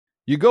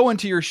You go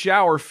into your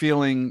shower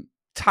feeling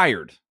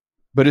tired,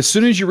 but as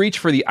soon as you reach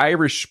for the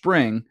Irish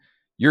Spring,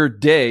 your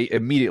day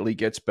immediately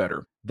gets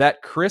better.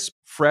 That crisp,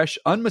 fresh,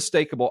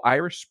 unmistakable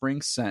Irish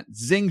Spring scent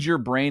zings your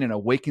brain and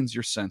awakens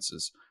your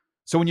senses.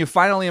 So when you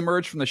finally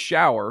emerge from the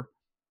shower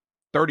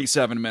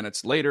 37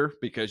 minutes later,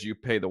 because you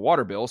pay the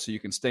water bill so you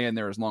can stay in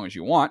there as long as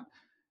you want,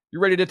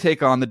 you're ready to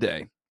take on the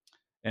day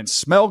and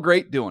smell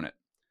great doing it.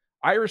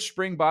 Irish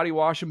Spring Body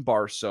Wash and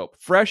Bar Soap.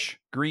 Fresh,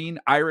 green,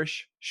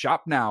 Irish.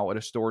 Shop now at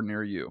a store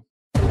near you.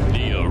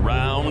 The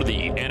Around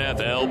the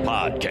NFL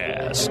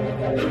podcast.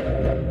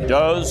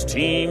 Does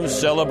team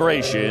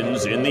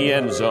celebrations in the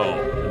end zone.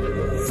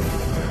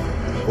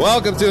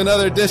 Welcome to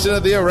another edition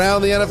of the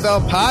Around the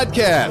NFL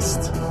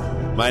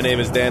podcast. My name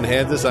is Dan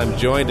Hansis. I'm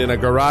joined in a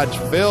garage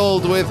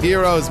filled with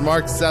heroes,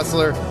 Mark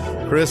Sessler,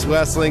 Chris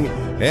Wessling,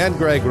 and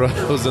Greg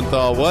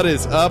Rosenthal. What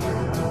is up,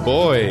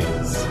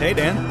 boys? Hey,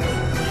 Dan.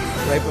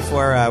 Right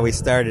before we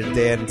started,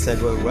 Dan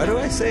said, well, what do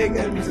I say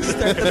again to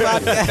start the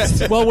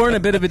podcast? Well, we're in a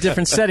bit of a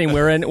different setting.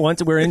 We're in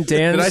Dan's garage.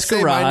 Did I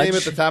say my name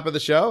at the top of the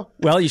show?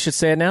 Well, you should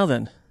say it now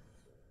then.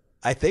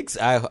 I think so.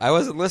 I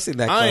wasn't listening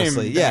that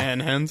closely. I'm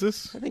Dan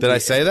Hansis. Did I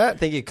say that? I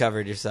think you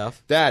covered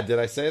yourself. Dad, did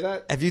I say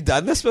that? Have you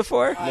done this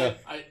before? I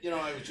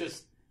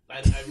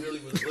really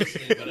was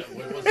listening, but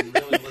I wasn't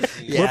really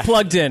listening. Yeah. We're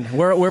plugged in.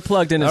 We're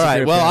plugged in. All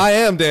right. Well, I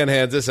am Dan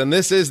Hansis, and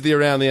this is the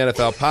Around the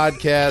NFL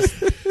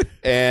podcast.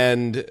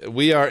 And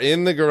we are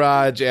in the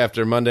garage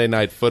after Monday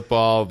Night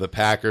Football. The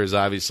Packers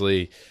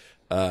obviously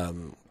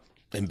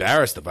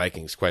embarrassed the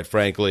Vikings, quite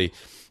frankly,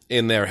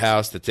 in their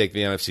house to take the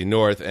NFC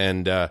North,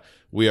 and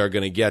we are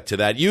going to get to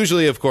that.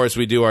 Usually, of course,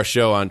 we do our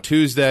show on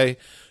Tuesday,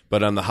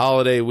 but on the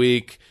holiday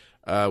week,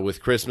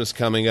 with Christmas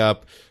coming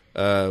up,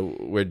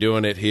 we're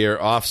doing it here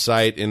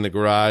off-site in the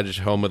garage,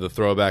 home of the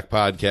Throwback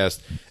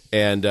Podcast.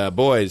 And,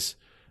 boys,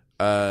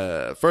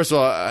 first of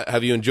all,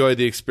 have you enjoyed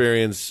the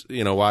experience,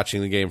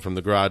 watching the game from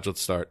the garage?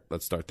 Let's start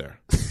there.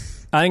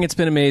 I think it's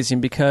been amazing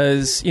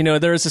because,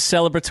 there's a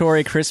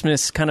celebratory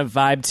Christmas kind of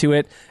vibe to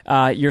it.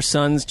 Your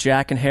sons,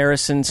 Jack and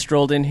Harrison,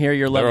 strolled in here.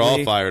 Your lovely They're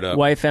all fired up.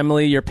 Wife,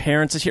 Emily, your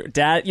parents is here.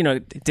 Dad,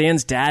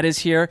 Dan's dad is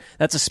here.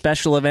 That's a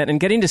special event. And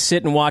getting to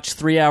sit and watch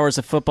 3 hours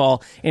of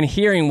football and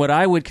hearing what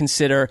I would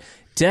consider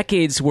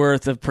decades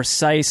worth of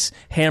precise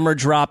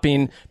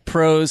hammer-dropping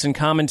prose and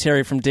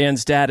commentary from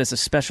Dan's dad is a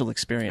special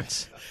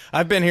experience.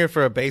 I've been here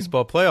for a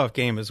baseball playoff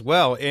game as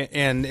well,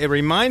 and it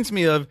reminds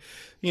me of,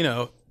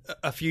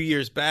 a few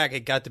years back,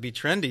 it got to be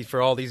trendy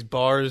for all these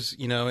bars,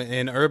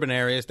 in urban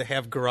areas to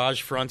have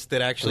garage fronts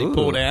that actually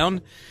pull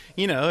down,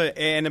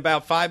 and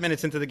about 5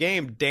 minutes into the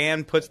game,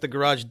 Dan puts the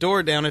garage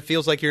door down. It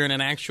feels like you're in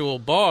an actual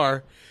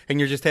bar and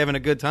you're just having a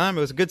good time.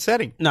 It was a good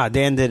setting. No,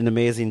 Dan did an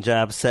amazing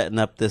job setting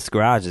up this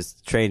garage. It's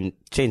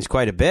changed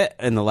quite a bit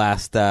in the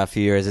last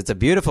few years. It's a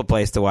beautiful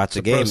place to watch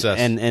a game. Process.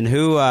 And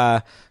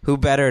who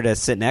better to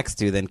sit next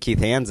to than Keith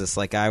Hansis,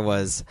 like I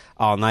was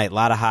all night. A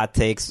lot of hot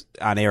takes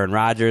on Aaron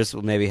Rodgers.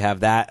 We'll maybe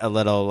have that a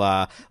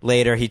little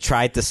later. He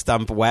tried to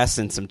stump Wes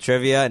in some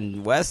trivia,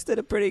 and Wes did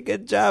a pretty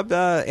good job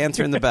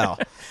answering the bell.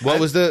 What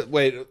was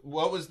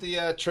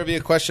the trivia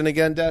question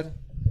again, Dad?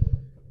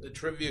 The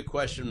trivia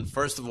question,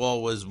 first of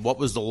all, was what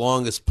was the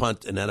longest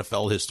punt in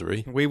NFL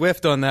history? We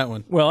whiffed on that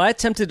one. Well, I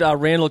attempted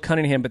Randall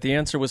Cunningham, but the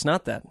answer was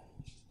not that.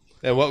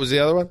 And what was the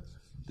other one?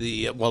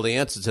 The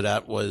answer to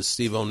that was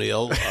Steve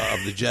O'Neill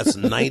of the Jets,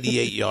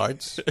 98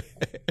 yards.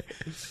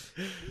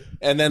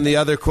 And then the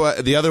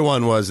other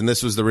one was, and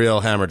this was the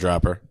real hammer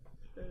dropper.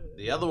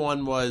 The other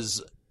one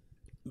was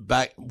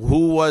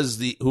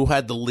who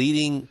had the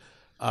leading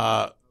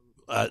as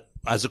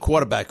a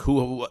quarterback,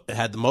 who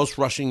had the most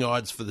rushing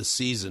yards for the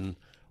season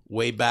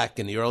way back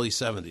in the early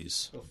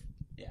 70s.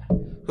 Yeah.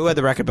 Who had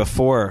the record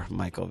before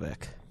Michael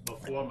Vick?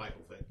 Before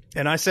Michael Vick.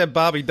 And I said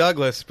Bobby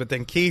Douglas, but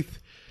then Keith,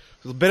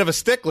 a bit of a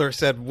stickler,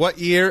 said what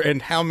year and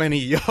how many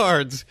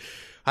yards.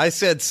 I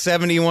said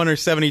 71 or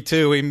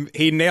 72.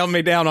 He nailed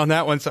me down on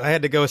that one, so I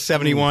had to go with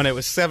 71. It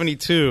was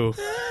 72,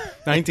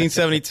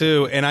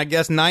 1972, and I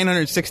guess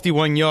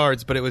 961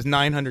 yards, but it was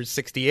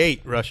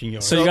 968 rushing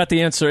yards. So you got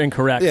the answer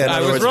incorrect. Yeah, in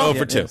other words, wrong.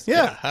 0 for 2.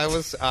 Yeah, I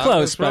was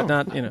close, but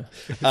wrong.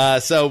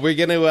 not, So we're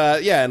going to,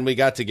 and we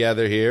got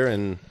together here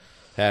and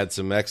had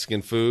some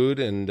Mexican food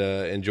and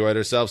enjoyed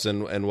ourselves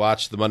and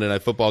watched the Monday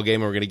Night Football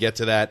game. And we're going to get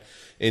to that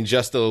in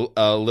just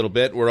a little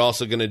bit. We're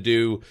also going to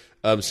do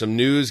some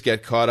news,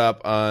 get caught up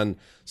on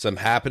some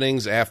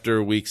happenings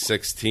after Week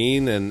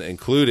 16, and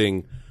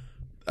including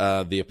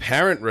the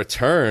apparent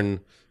return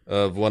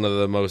of one of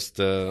the most,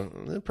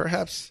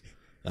 perhaps,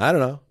 I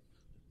don't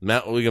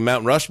know, we can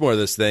Mount Rushmore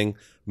this thing,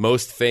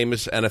 most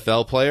famous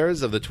NFL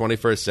players of the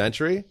 21st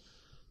century.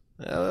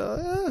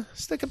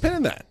 Stick a pin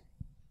in that,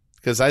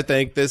 because I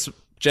think this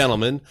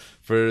gentleman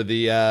for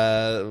the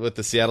with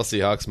the Seattle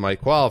Seahawks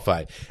might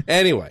qualify.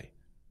 Anyway,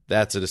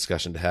 that's a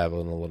discussion to have in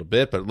a little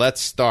bit, but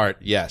let's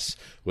start,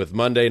 with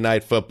Monday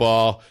Night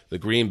Football. The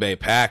Green Bay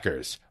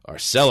Packers are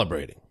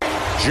celebrating.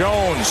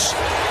 Jones,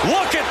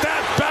 look at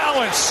that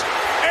balance.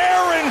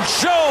 Aaron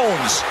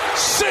Jones,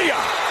 see ya.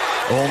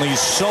 Only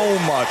so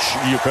much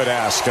you could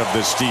ask of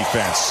this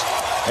defense.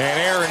 and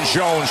Aaron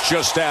Jones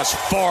just asked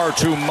far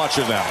too much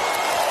of them.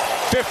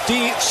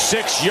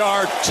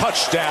 56-yard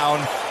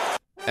touchdown.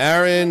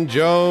 Aaron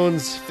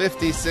Jones,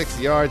 56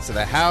 yards to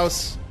the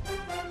house.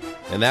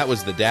 And that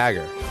was the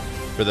dagger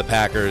for the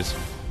Packers,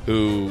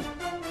 who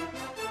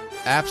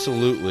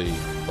absolutely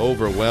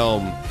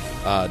overwhelmed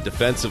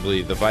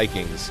defensively the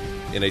Vikings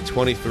in a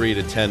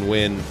 23-10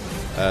 win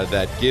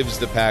that gives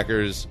the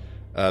Packers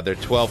their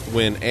 12th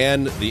win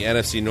and the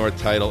NFC North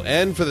title,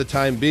 and for the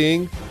time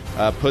being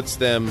puts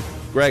them,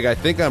 Greg, I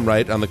think I'm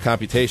right on the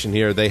computation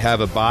here, they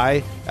have a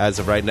bye as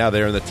of right now.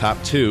 They're in the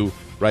top 2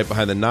 right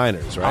behind the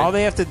Niners, right? All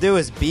they have to do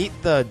is beat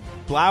the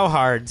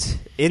Blauhards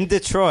in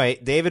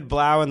Detroit, David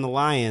Blau and the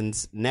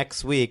Lions,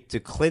 next week to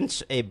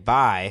clinch a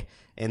bye,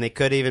 and they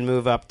could even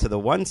move up to the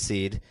 1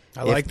 seed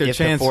if the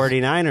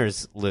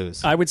 49ers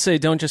lose. I would say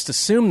don't just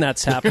assume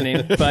that's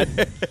happening, but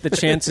the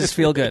chances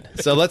feel good.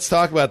 So let's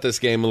talk about this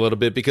game a little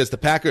bit, because the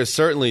Packers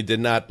certainly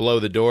did not blow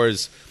the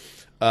doors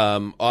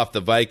off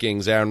the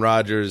Vikings. Aaron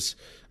Rodgers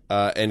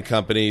and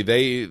company,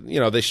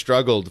 they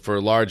struggled for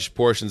large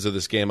portions of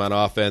this game on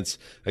offense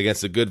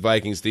against a good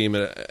Vikings team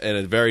in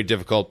a very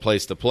difficult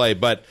place to play.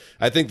 But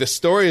I think the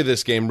story of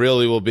this game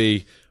really will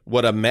be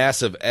what a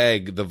massive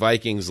egg the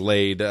Vikings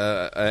laid.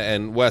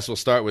 And Wes, we'll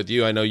start with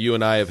you. I know you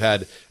and I have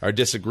had our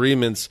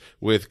disagreements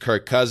with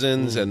Kirk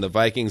Cousins and the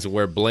Vikings and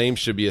where blame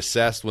should be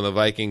assessed when the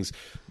Vikings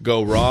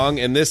go wrong.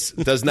 And this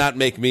does not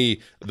make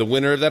me the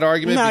winner of that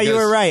argument. No, you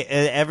were right.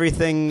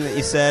 Everything that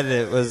you said,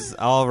 it was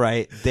all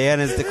right. Dan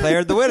has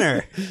declared the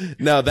winner.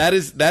 No, that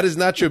is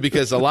not true,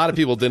 because a lot of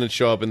people didn't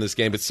show up in this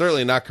game, but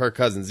certainly not Kirk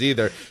Cousins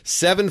either.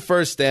 7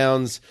 first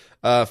downs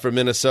for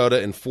Minnesota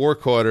in 4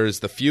 quarters,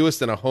 the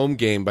fewest in a home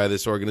game by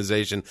this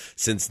organization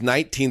since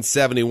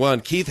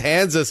 1971. Keith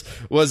Hansis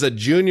was a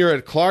junior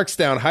at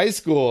Clarkstown High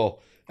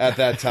School at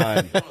that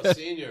time.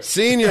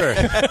 Senior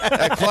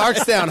at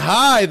Clarkstown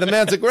High. The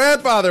man's a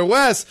grandfather.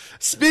 Wes,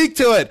 speak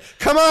to it.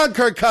 Come on,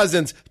 Kirk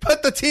Cousins.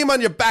 Put the team on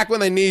your back when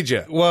they need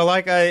you. Well,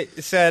 like I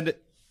said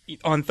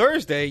on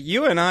Thursday,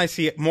 you and I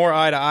see more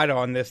eye to eye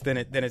on this than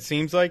it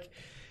seems like.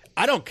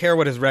 I don't care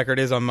what his record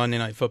is on Monday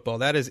Night Football.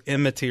 That is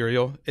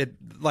immaterial.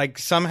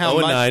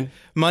 Somehow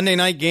Monday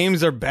night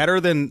games are better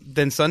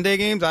than Sunday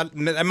games. That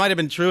might have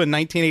been true in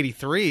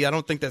 1983. I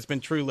don't think that's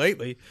been true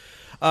lately.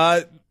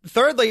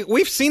 Thirdly,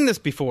 we've seen this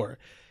before.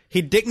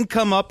 He didn't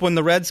come up when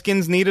the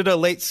Redskins needed a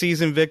late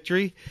season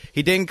victory.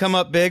 He didn't come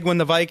up big when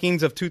the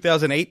Vikings of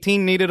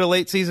 2018 needed a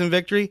late season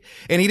victory.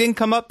 And he didn't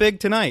come up big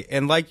tonight.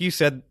 And like you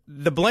said,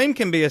 the blame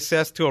can be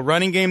assessed to a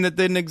running game that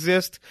didn't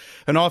exist,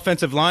 an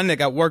offensive line that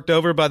got worked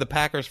over by the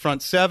Packers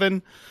front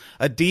 7,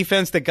 a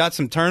defense that got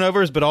some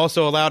turnovers but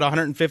also allowed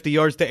 150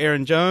 yards to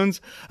Aaron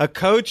Jones, a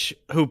coach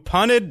who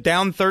punted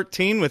down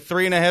 13 with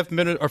 3.5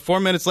 minutes or 4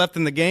 minutes left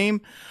in the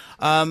game.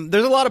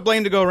 There's a lot of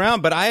blame to go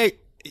around, but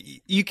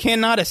you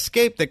cannot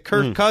escape that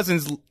Kirk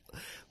Cousins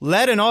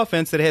led an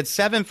offense that had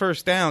 7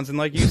 first downs. And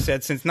like you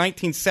said, since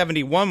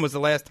 1971 was the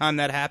last time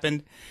that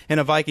happened in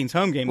a Vikings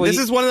home game. This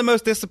is one of the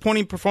most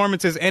disappointing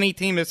performances any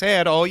team has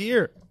had all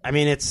year. I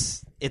mean,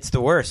 it's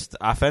the worst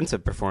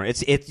offensive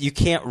performance. You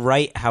can't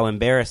write how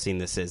embarrassing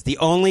this is. The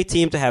only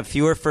team to have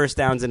fewer first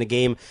downs in a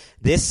game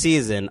this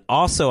season,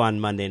 also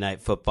on Monday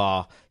Night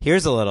Football.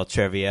 Here's a little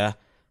trivia.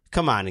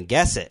 Come on and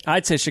guess it.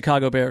 I'd say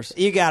Chicago Bears.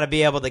 You got to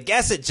be able to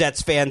guess it,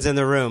 Jets fans in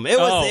the room. It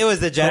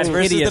was the Jets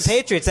versus the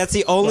Patriots. That's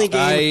the only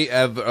game. I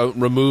have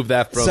removed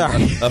that from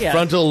a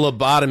frontal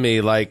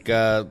lobotomy like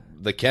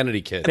the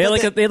Kennedy kid. They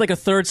had like a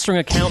third string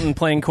accountant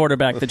playing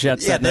quarterback the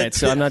Jets that night,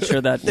 so I'm not sure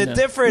that.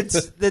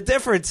 The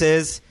difference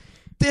is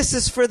this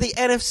is for the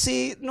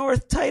NFC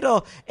North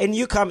title. And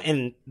you come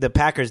in the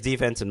Packers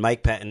defense and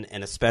Mike Pettin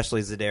and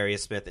especially Zadarius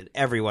Smith and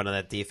everyone on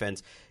that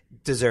defense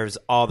deserves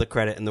all the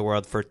credit in the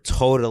world for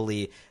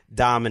totally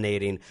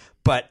dominating.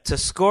 But to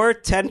score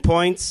 10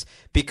 points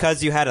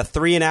because you had a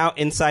 3-and-out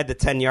inside the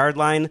 10-yard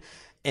line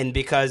and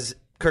because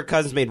Kirk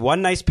Cousins made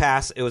one nice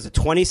pass, it was a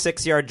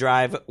 26-yard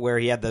drive where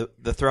he had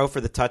the throw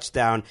for the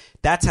touchdown.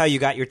 That's how you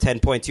got your 10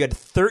 points. You had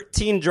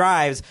 13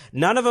 drives.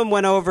 None of them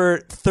went over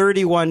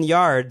 31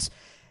 yards.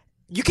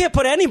 You can't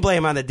put any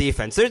blame on the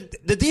defense.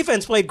 The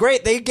defense played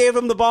great. They gave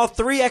them the ball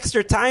 3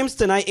 extra times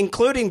tonight,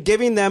 including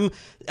giving them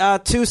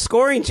 2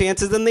 scoring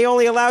chances, and they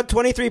only allowed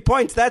 23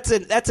 points. That's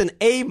an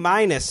A-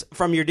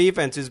 from your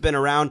defense, who's been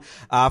around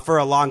for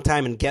a long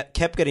time and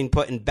kept getting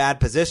put in bad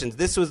positions.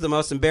 This was the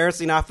most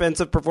embarrassing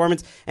offensive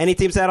performance any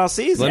team's had all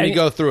season. Let me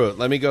go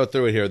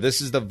through it here. This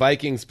is the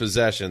Vikings'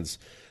 possessions.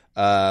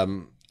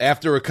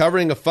 After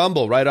recovering a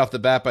fumble right off the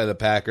bat by the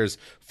Packers,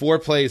 4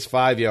 plays,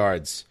 5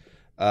 yards.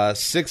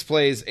 6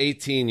 plays,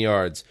 18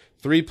 yards.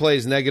 3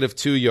 plays,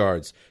 -2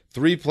 yards.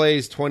 3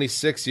 plays,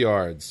 26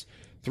 yards.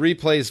 3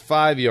 plays,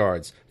 5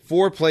 yards.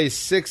 4 plays,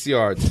 6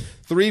 yards.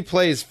 3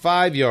 plays,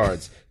 5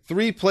 yards.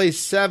 3 plays,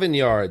 7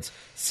 yards.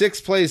 6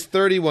 plays,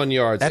 31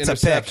 yards. That's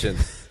interception.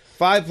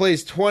 5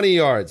 plays, 20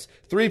 yards.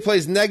 3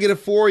 plays,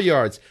 -4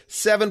 yards.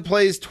 7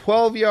 plays,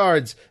 12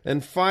 yards.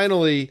 And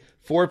finally,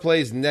 4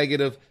 plays,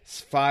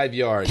 -5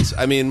 yards.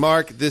 I mean,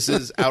 Mark, this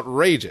is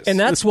outrageous. And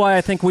that's why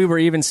I think we were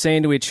even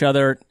saying to each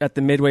other at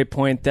the midway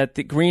point that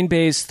the Green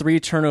Bay's 3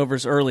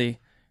 turnovers early,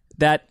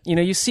 that,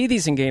 you see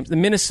these in games. The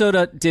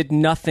Minnesota did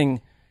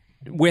nothing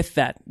with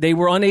that. They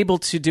were unable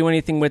to do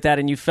anything with that,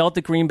 and you felt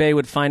that Green Bay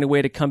would find a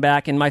way to come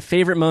back. And my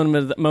favorite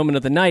moment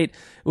of the night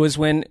was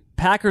when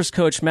Packers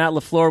coach Matt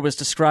LaFleur was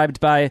described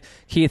by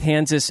Keith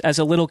Hansis as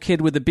a little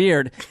kid with a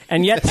beard,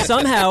 and yet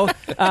somehow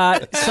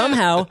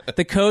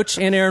the coach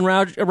and Aaron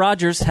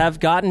Rodgers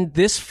have gotten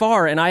this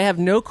far, and I have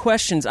no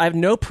questions. I have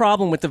no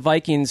problem with the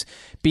Vikings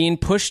being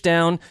pushed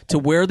down to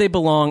where they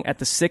belong at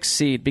the 6th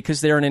seed,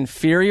 because they're an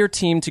inferior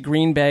team to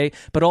Green Bay,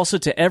 but also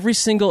to every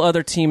single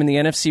other team in the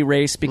NFC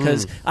race,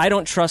 because I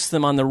don't trust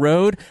them on the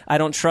road. I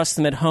don't trust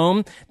them at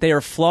home. They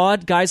are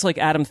flawed. Guys like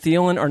Adam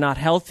Thielen are not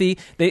healthy.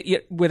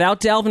 Without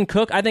Dalvin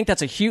Cook, I think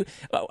that's a huge...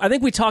 I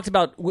think we talked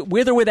about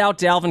with or without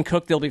Dalvin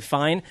Cook, they'll be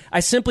fine.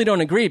 I simply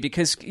don't agree,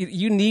 because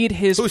you need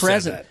his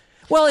presence.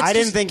 Well, I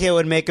didn't think it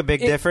would make a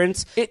big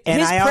difference. His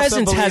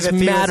presence has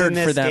mattered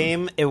for them.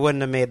 Game, it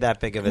wouldn't have made that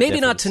big of a difference.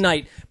 Maybe not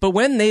tonight, but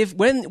when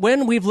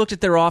we've looked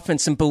at their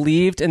offense and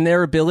believed in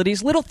their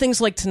abilities, little things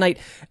like tonight,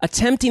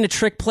 attempting a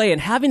trick play and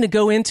having to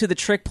go into the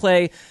trick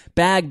play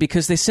bag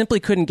because they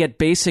simply couldn't get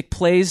basic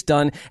plays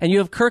done, and you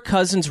have Kirk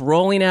Cousins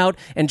rolling out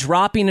and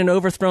dropping an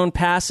overthrown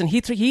pass, and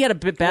he had a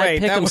bad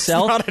pick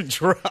himself. Was not a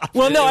drop.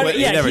 Well, no,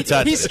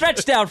 he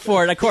stretched out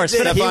for it, of course.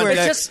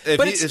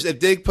 If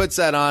Dig puts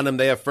that on him,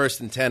 they have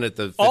 1st and 10 at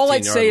the 15-yard line. All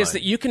I'd say is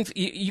that you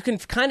can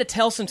kind of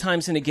tell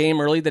sometimes in a game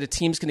early that a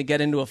team's going to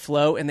get into a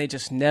flow, and they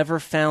just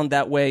never found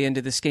that way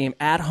into this game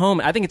at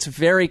home. I think it's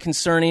very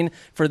concerning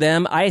for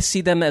them. I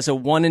see them as a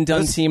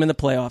one-and-done team in the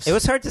playoffs. It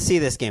was hard to see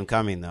this game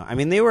coming, though. I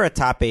mean, they were a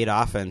top 8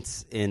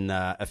 offense in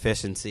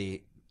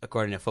efficiency,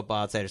 according to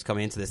Football Outsiders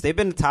coming into this. They've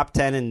been top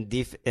 10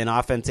 in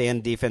offense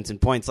and defense in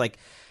points. Like,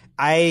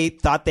 I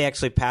thought they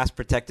actually pass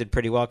protected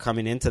pretty well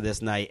coming into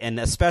this night, and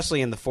especially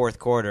in the fourth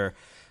quarter.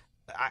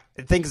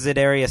 I think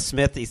Zadarius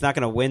Smith, he's not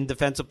going to win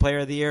Defensive Player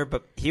of the Year,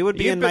 but he would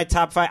be in my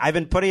top 5. I've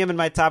been putting him in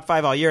my top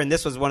 5 all year, and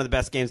this was one of the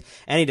best games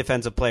any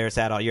defensive players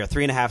had all year.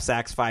 3.5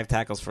 sacks, 5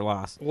 tackles for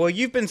loss. Well,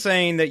 you've been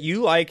saying that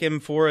you like him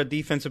for a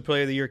Defensive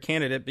Player of the Year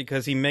candidate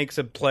because he makes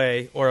a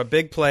play or a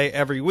big play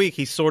every week.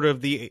 He's sort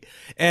of the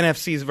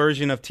NFC's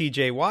version of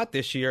TJ Watt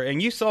this year,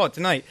 and you saw it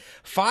tonight.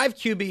 5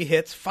 QB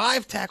hits,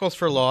 5 tackles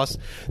for loss,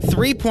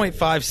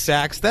 3.5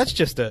 sacks.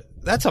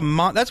 That's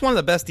one of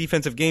the best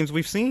defensive games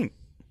we've seen.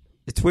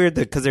 It's weird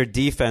because their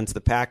defense,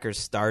 the Packers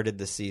started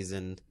the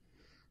season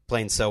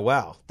playing so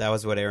well. That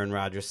was what Aaron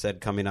Rodgers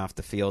said coming off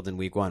the field in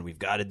week 1. We've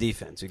got a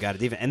defense.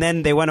 And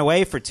then they went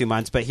away for 2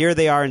 months, but here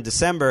they are in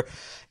December,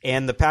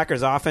 and the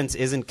Packers offense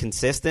isn't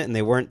consistent, and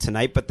they weren't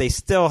tonight, but they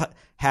still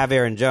have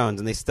Aaron Jones,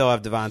 and they still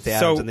have Devontae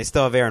Adams, and they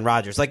still have Aaron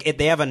Rodgers.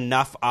 They have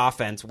enough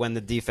offense when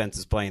the defense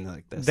is playing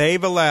like this.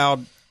 They've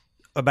allowed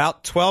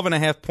about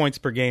 12.5 points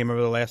per game over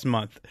the last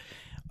month.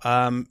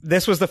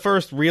 This was the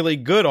first really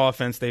good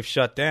offense they've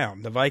shut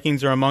down. The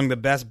Vikings are among the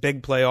best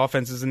big play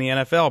offenses in the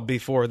NFL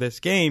before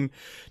this game.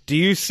 Do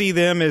you see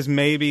them as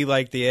maybe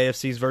like the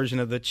AFC's version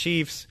of the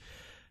Chiefs,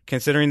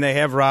 considering they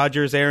have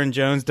Rodgers, Aaron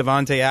Jones,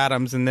 Devontae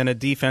Adams, and then a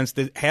defense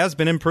that has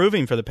been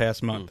improving for the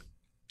past month?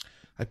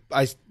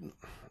 I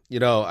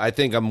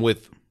think I'm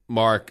with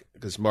Mark,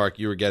 because, Mark,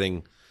 you were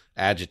getting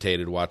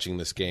agitated watching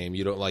this game.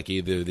 You don't like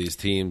either of these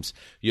teams.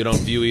 You don't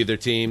view either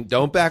team.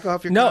 Don't back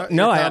off your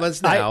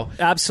comments now.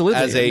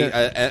 Absolutely.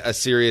 As a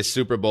serious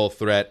Super Bowl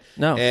threat.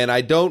 No. And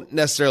I don't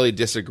necessarily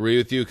disagree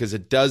with you, because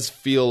it does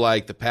feel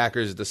like the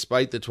Packers,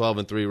 despite the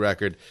 12-3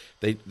 record,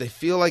 they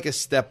feel like a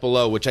step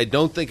below, which I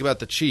don't think about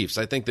the Chiefs.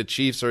 I think the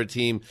Chiefs are a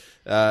team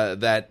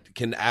that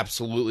can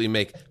absolutely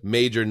make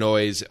major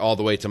noise all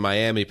the way to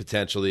Miami,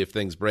 potentially, if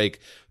things break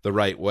the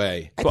right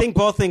way. I think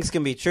both things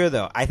can be true,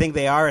 though. I think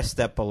they are a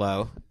step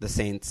below the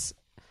Saints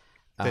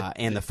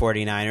and the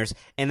 49ers,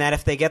 and that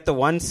if they get the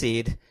 1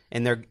 seed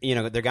and they're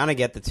going to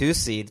get the 2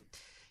 seed,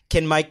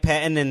 can Mike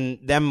Patton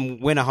and them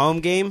win a home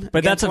game?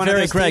 But that's a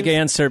very Greg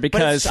answer,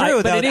 because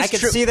I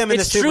could see them in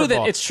the Super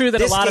Bowl. It's true that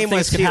a lot of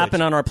things can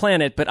happen on our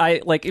planet, but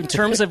in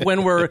terms of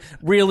when we're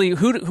really,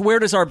 where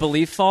does our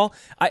belief fall?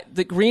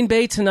 The Green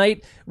Bay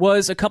tonight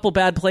was a couple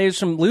bad plays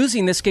from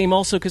losing this game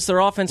also, because their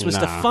offense was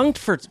defunct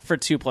for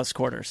 2+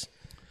 quarters.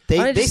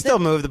 They still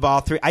moved the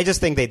ball through. I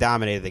just think they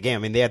dominated the game. I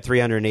mean, they had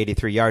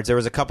 383 yards. There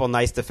was a couple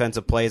nice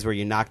defensive plays where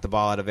you knocked the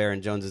ball out of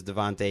Aaron Jones'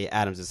 Devontae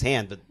Adams'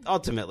 hand, but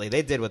ultimately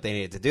they did what they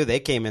needed to do. They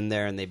came in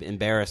there and they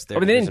embarrassed their.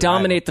 They didn't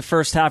dominate the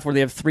first half where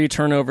they have 3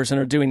 turnovers and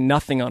are doing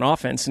nothing on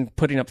offense and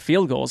putting up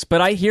field goals.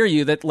 But I hear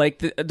you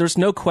that there's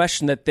no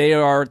question that they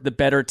are the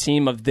better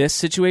team of this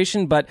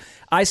situation. But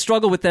I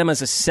struggle with them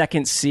as a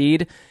 2nd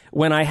seed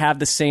when I have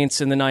the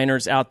Saints and the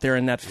Niners out there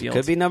in that field.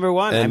 Could be number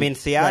 1. I mean,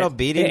 Seattle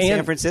beating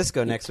San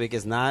Francisco next week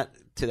is not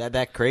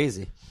that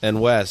crazy.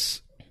 And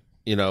Wes,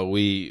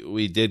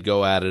 we did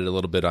go at it a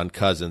little bit on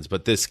Cousins,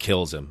 but this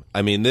kills him.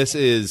 I mean, this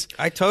is.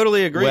 I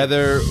totally agree.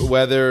 Whether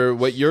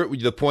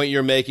the point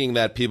you're making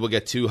that people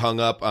get too hung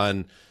up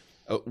on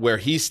where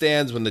he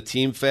stands when the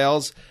team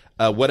fails,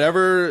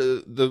 whatever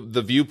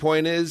the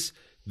viewpoint is.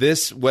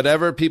 this,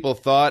 whatever people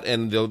thought,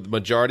 and the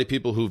majority of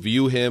people who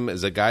view him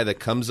as a guy that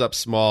comes up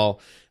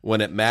small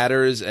when it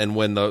matters and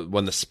when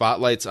the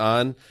spotlight's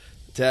on,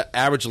 to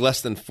average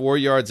less than 4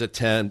 yards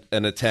an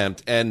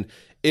attempt. And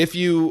if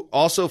you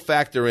also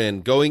factor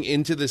in going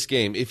into this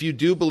game, if you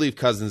do believe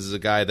Cousins is a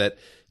guy that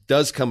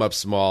does come up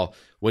small,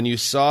 when you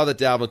saw that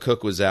Dalvin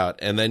Cook was out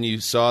and then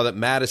you saw that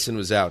Madison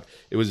was out,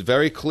 it was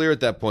very clear at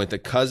that point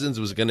that Cousins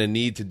was going to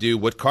need to do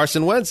what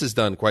Carson Wentz has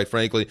done, quite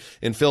frankly,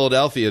 in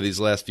Philadelphia these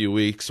last few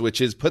weeks,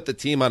 which is put the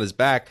team on his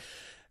back.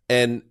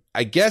 And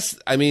I guess,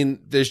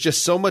 there's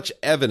just so much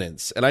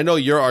evidence. And I know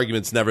your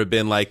argument's never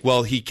been like,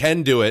 well, he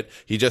can do it,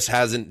 he just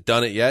hasn't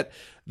done it yet.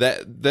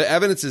 That the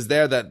evidence is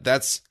there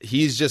that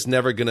he's just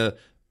never going to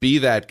be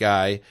that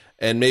guy.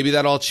 And maybe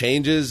that all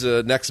changes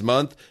next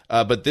month.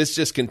 But this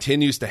just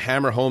continues to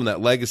hammer home that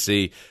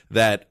legacy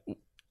that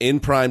in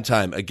prime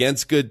time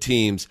against good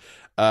teams,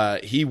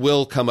 he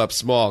will come up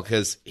small,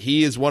 because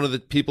he is one of the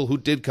people who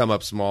did come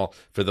up small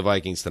for the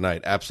Vikings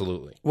tonight.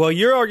 Absolutely. Well,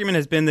 your argument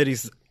has been that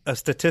he's a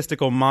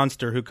statistical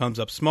monster who comes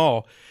up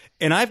small,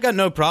 and I've got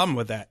no problem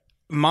with that.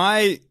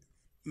 My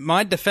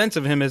defense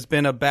of him has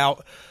been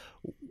about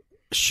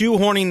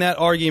shoehorning that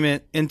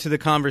argument into the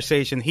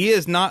conversation. He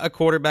is not a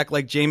quarterback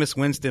like Jameis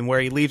Winston, where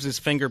he leaves his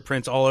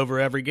fingerprints all over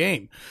every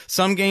game.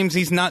 Some games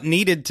he's not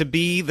needed to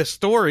be the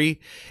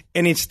story,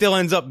 and he still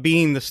ends up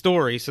being the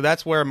story. So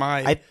that's where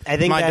my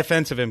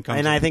defense of him comes.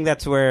 And I think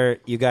that's where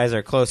you guys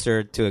are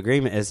closer to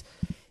agreement, is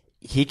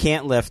he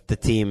can't lift the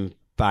team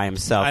by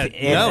himself.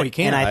 No, he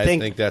can't.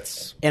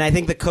 And I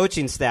think the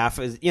coaching staff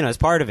is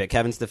part of it.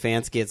 Kevin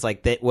Stefanski, it's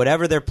like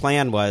whatever their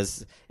plan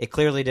was, it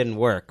clearly didn't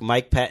work.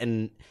 Mike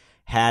Pettin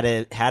had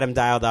him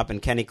dialed up,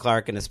 and Kenny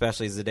Clark and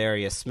especially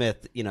Zadarius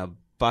Smith,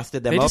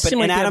 busted them they open. Just seem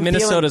like and they have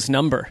Minnesota's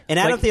number. And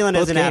Adam Thielen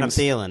isn't Adam games.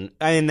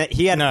 Thielen.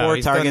 He had 4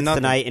 targets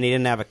tonight, and he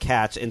didn't have a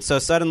catch. And so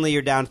suddenly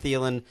you're down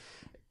Thielen.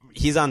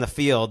 He's on the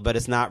field, but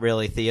it's not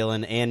really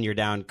Thielen, and you're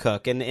down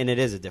Cook, and it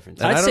is a different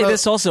team. I'd say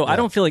this also. Yeah. I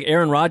don't feel like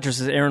Aaron Rodgers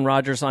is Aaron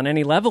Rodgers on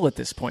any level at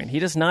this point. He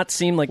does not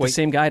seem like the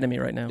same guy to me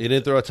right now. He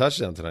didn't throw a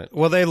touchdown tonight.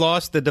 Well, they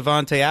lost the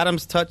Devontae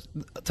Adams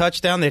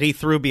touchdown that he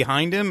threw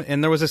behind him,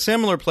 and there was a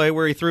similar play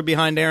where he threw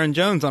behind Aaron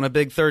Jones on a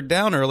big third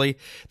down early.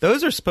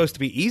 Those are supposed to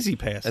be easy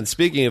passes. And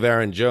speaking of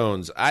Aaron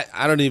Jones,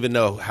 I don't even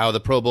know how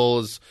the Pro Bowl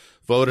is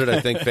voted. I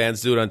think fans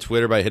do it on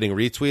Twitter by hitting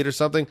retweet or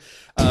something.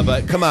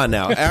 But come on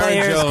now. Aaron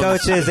Players, Jones,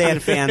 coaches,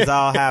 and fans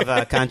all have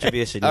a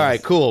contribution. All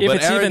right, cool. If but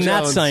it's Aaron even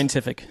Jones, that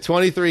scientific.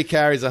 23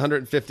 carries,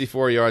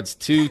 154 yards,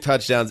 2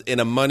 touchdowns in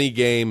a money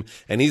game,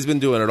 and he's been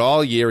doing it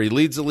all year. He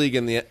leads the league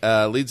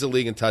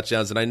in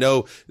touchdowns, and I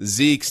know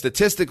Zeke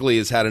statistically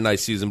has had a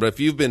nice season, but if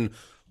you've been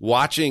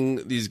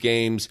watching these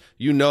games,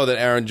 you know that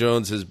Aaron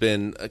Jones has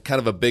been kind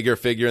of a bigger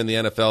figure in the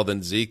NFL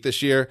than Zeke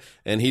this year,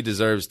 and he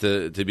deserves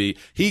to be.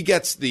 He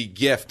gets the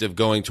gift of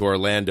going to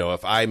Orlando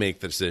if I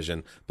make the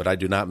decision, but I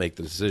do not make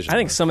the decision. I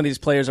think some of these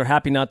players are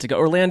happy not to go.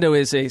 Orlando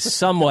is a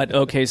somewhat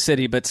okay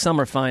city, but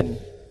some are fine.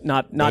 He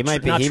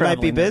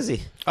might be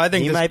busy. I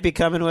think he might be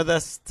coming with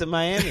us to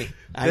Miami.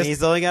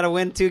 He's only got to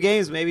win 2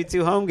 games, maybe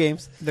 2 home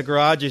games. The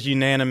garage is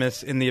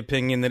unanimous in the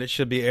opinion that it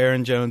should be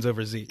Aaron Jones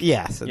over Zeke.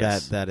 Yes.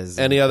 Yes. That is.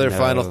 Any other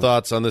final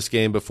thoughts on this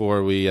game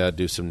before we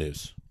do some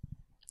news?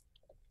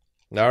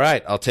 All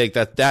right, I'll take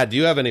that. Dad, do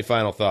you have any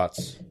final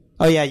thoughts?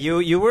 Oh, yeah,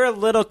 you were a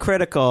little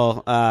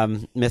critical,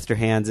 Mr.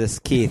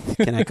 Hansis, Keith,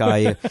 can I call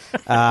you,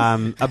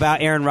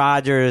 about Aaron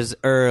Rodgers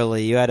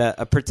early. You had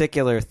a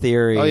particular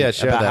theory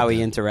about how he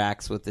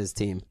interacts with his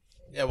team.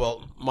 Yeah,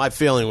 well, my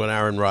feeling with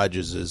Aaron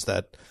Rodgers is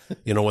that,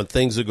 when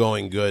things are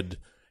going good,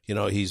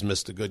 he's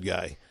Mr. Good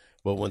Guy.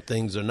 But when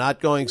things are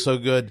not going so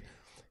good,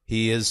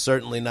 he is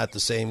certainly not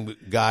the same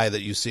guy that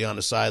you see on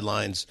the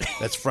sidelines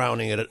that's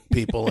frowning at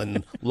people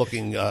and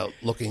looking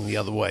the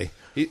other way.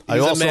 He's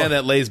a man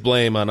that lays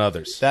blame on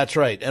others. That's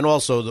right. And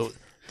also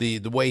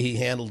the way he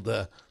handled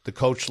the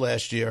coach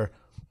last year,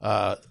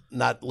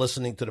 not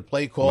listening to the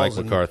play calls.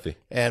 Mike McCarthy.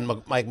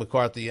 And Mike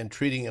McCarthy, and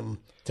treating him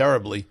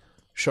terribly,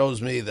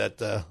 shows me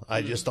that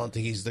I just don't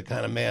think he's the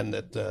kind of man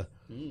that,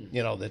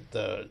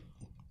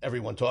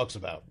 everyone talks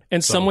about.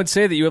 And some would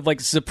say that you have like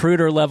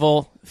Zapruder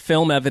level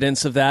film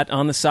evidence of that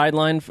on the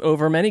sideline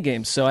over many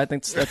games. So I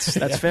think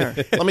that's fair.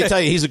 Let me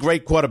tell you, he's a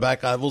great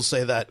quarterback. I will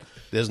say that.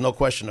 There's no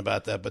question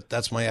about that. But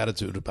that's my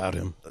attitude about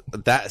him.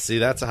 That's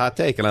a hot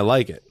take, and I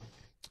like it.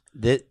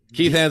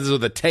 Keith Hands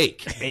with a take.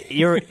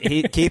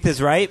 Keith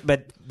is right,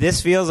 but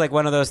this feels like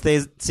one of those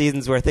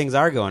seasons where things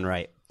are going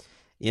right.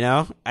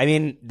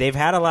 They've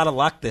had a lot of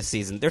luck this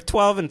season. They're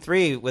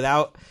 12-3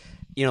 without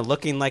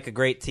looking like a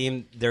great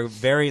team. They're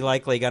very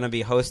likely going to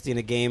be hosting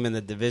a game in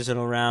the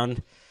divisional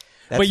round.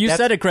 But you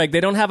said it, Greg. They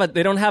don't have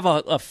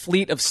a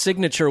fleet of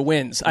signature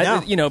wins.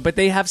 No. But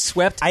they have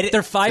swept.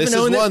 They're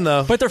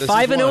 5-0 But they're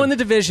 5-0 in the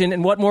division.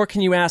 And what more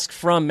can you ask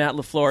from Matt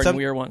LaFleur in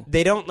year one?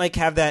 They don't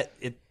have that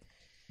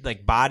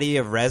body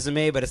of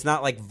resume, but it's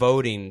not like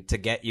voting to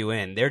get you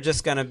in. They're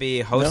just going to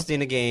be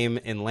hosting a game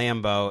in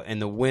Lambeau,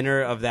 and the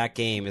winner of that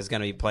game is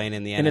going to be playing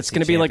in the NFC and it's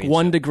going to be like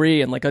 1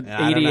 degree and like an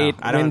 88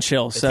 wind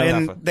chill. So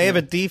they have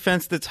a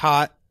defense that's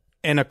hot.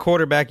 and a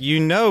quarterback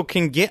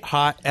can get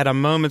hot at a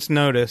moment's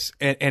notice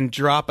and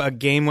drop a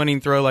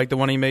game-winning throw like the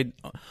one he made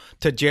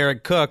to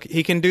Jared Cook.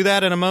 He can do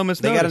that at a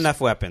moment's notice. They got enough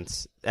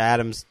weapons.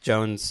 Adams,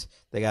 Jones,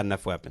 they got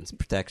enough weapons.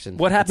 Protection.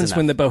 What happens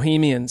when the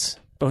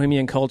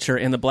Bohemian culture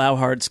and the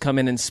Blauhards come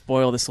in and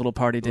spoil this little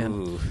party, Dan?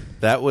 Ooh,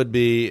 that would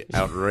be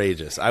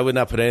outrageous. I would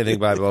not put anything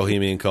by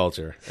Bohemian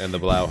culture and the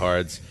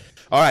Blauhards.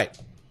 All right.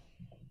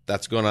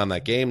 That's going on in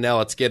that game. Now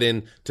let's get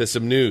into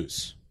some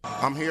news.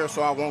 I'm here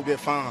so I won't get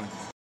fined.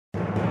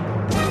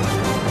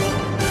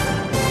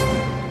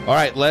 All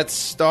right, let's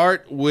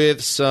start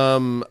with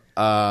some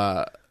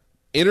head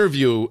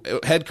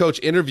coach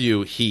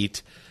interview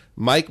heat.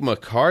 Mike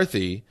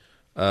McCarthy,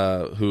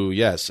 who,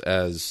 yes,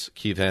 as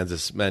Keith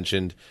Hansis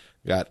mentioned,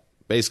 got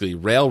basically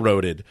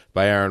railroaded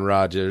by Aaron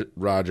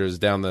Rodgers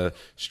down the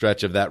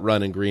stretch of that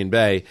run in Green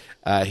Bay.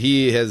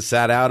 He has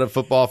sat out of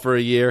football for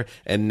a year,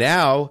 and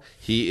now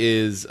he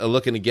is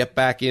looking to get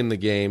back in the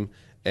game,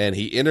 and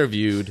he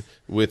interviewed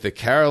with the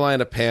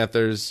Carolina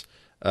Panthers.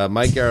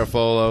 Mike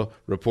Garafolo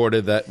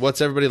reported that.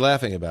 What's everybody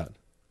laughing about?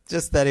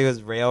 Just that he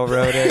was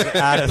railroaded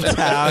out of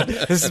town.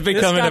 This is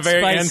becoming a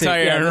very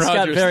anti-Aaron Rodgers. This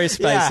got very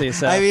spicy. Yeah.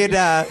 So. I mean,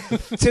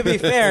 to be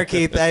fair,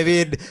 Keith, I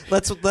mean,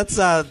 let's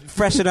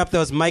freshen up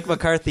those Mike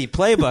McCarthy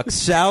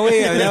playbooks, shall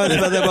we? I mean,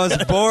 that was the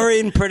most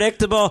boring,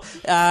 predictable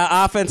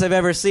offense I've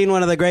ever seen.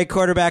 One of the great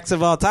quarterbacks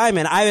of all time,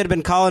 and I had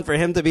been calling for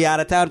him to be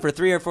out of town for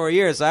 3 or 4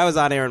 years, so I was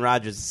on Aaron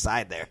Rodgers'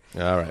 side there.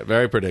 All right,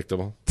 very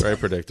predictable. Very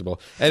predictable.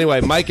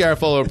 Anyway, Mike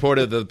Garafolo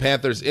reported that the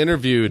Panthers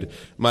interviewed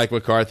Mike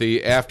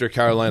McCarthy after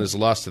Carolina's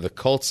loss to the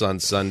Colts on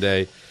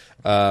Sunday.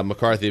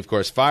 McCarthy, of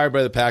course, fired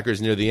by the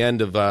Packers near the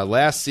end of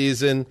last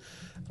season.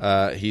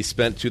 He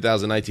spent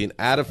 2019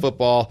 out of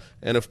football.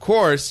 And, of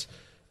course,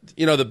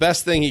 the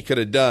best thing he could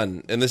have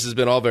done, and this has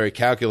been all very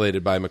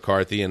calculated by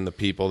McCarthy and the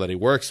people that he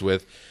works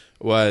with,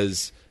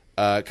 was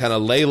kind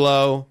of lay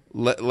low,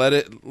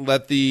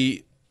 let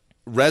the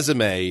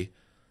resume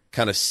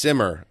kind of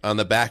simmer on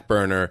the back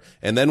burner.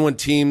 And then when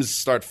teams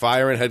start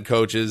firing head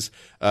coaches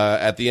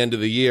at the end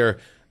of the year,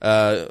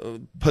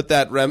 put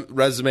that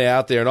resume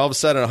out there, and all of a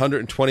sudden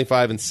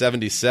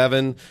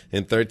 125-77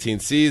 in 13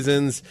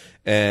 seasons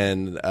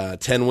and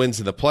 10 wins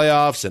in the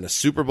playoffs and a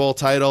Super Bowl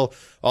title.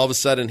 All of a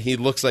sudden he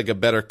looks like a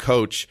better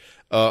coach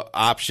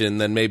option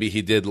than maybe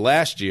he did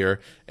last year.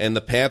 And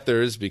the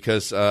Panthers,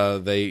 because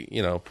they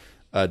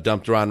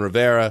dumped Ron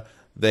Rivera,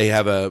 they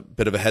have a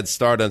bit of a head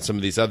start on some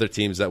of these other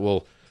teams that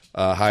will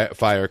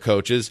fire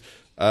coaches.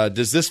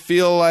 Does this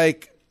feel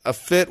like a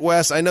fit,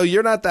 Wes? I know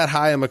you're not that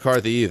high on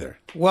McCarthy either.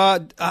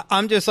 Well,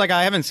 I'm just like,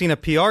 I haven't seen a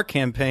PR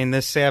campaign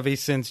this savvy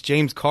since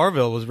James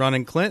Carville was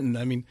running Clinton.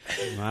 I mean,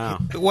 wow.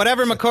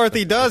 Whatever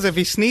McCarthy does, if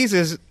he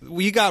sneezes,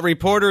 we got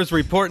reporters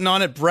reporting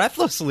on it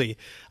breathlessly.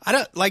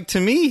 To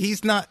me,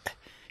 he's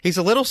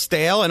a little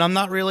stale, and I'm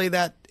not really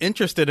that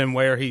interested in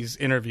where he's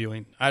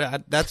interviewing.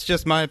 That's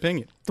just my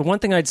opinion. The one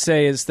thing I'd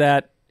say is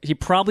that he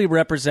probably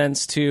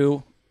represents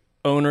to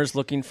owners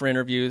looking for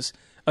interviews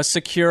a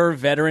secure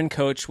veteran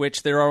coach,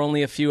 which there are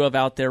only a few of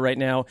out there right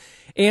now.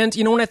 And,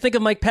 when I think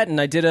of Mike Pettin,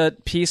 I did a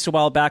piece a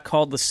while back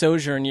called The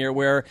Sojourn Year,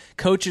 where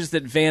coaches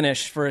that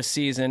vanish for a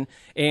season,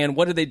 and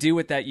what do they do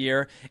with that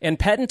year? And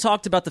Pettin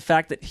talked about the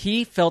fact that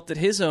he felt that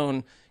his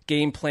own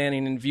game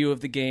planning and view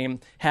of the game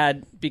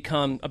had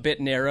become a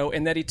bit narrow,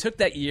 and that he took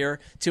that year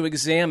to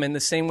examine the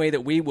same way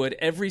that we would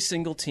every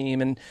single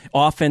team and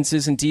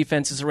offenses and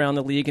defenses around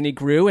the league, and he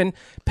grew, and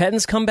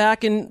Pettin's come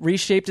back and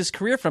reshaped his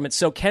career from it.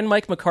 So can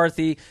Mike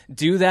McCarthy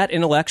do that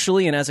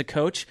intellectually and as a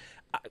coach?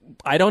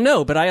 I don't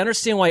know, but I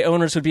understand why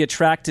owners would be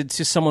attracted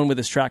to someone with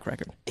his track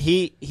record.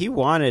 He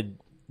wanted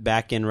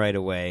back in right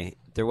away.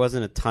 There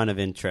wasn't a ton of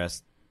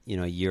interest,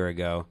 a year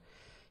ago.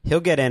 He'll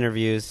get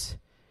interviews.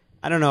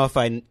 I don't know if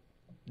I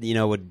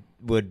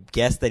would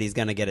guess that he's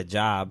going to get a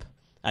job.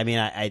 I mean,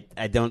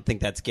 I don't think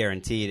that's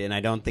guaranteed, and I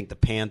don't think the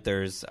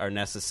Panthers are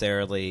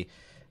necessarily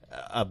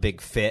a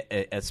big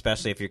fit,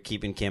 especially if you're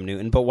keeping Cam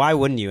Newton. But why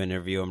wouldn't you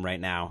interview him right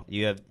now?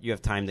 You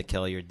have time to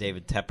kill. You're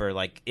David Tepper.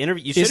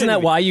 Isn't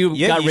that why you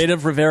got rid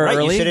of Rivera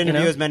early? You should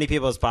interview as many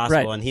people as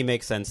possible, right. And he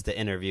makes sense to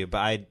interview.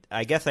 But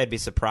I guess I'd be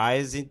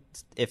surprised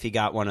if he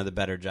got one of the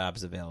better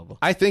jobs available.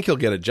 I think he'll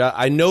get a job.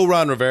 I know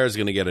Ron Rivera is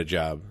going to get a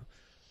job.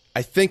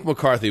 I think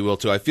McCarthy will,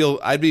 too.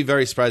 I'd be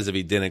very surprised if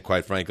he didn't,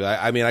 quite frankly.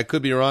 I mean, I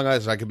could be wrong.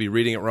 I could be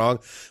reading it wrong.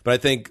 But I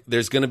think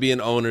there's going to be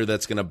an owner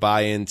that's going to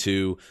buy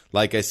into,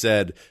 like I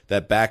said,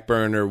 that back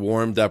burner,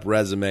 warmed-up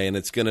resume, and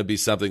it's going to be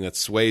something that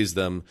sways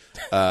them.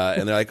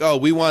 And they're like, oh,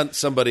 we want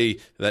somebody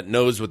that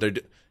knows what they're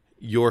doing.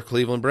 Your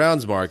Cleveland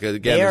Browns, Mark.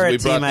 Again, as we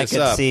brought this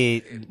up.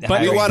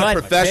 But we want a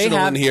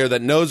professional in here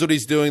that knows what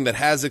he's doing, that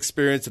has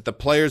experience, that the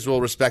players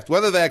will respect.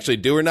 Whether they actually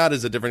do or not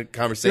is a different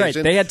conversation.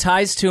 Right. They had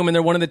ties to him, and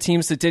they're one of the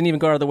teams that didn't even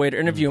go out of the way to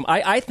interview him.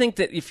 I think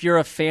that if you're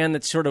a fan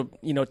that's sort of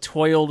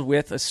toiled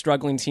with a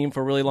struggling team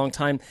for a really long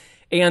time,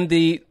 and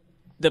the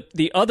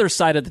the other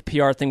side of the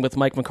PR thing with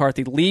Mike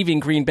McCarthy leaving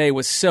Green Bay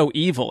was so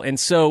evil and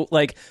so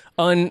like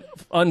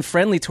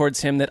unfriendly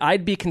towards him that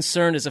I'd be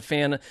concerned as a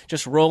fan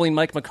just rolling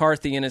Mike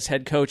McCarthy in as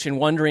head coach and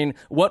wondering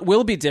what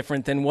will be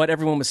different than what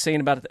everyone was saying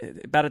about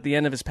at the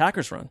end of his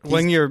Packers run.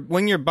 When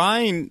you're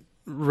buying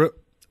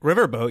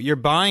Riverboat, you're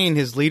buying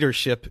his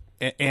leadership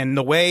and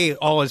the way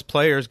all his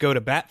players go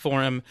to bat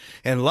for him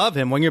and love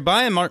him. When you're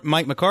buying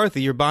Mike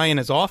McCarthy, you're buying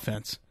his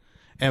offense.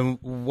 And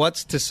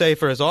what's to say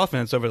for his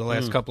offense over the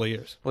last couple of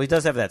years? Well, he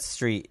does have that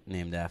street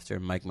named after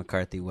him, Mike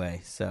McCarthy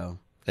Way. So,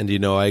 And do you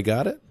know I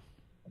got it?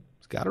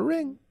 He's got a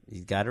ring.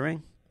 He's got a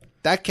ring.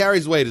 That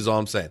carries weight is all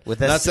I'm saying. With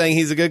Not saying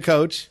he's a good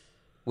coach.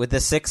 With the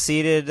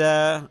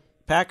 6-seeded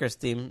Packers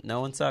team,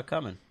 no one saw it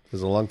coming. It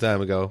was a long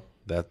time ago.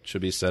 That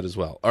should be said as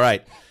well. All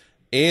right.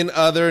 In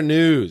other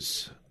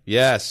news,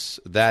 yes,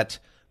 that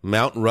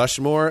Mount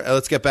Rushmore,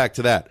 let's get back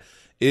to that.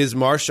 Is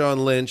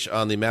Marshawn Lynch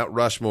on the Mount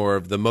Rushmore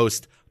of the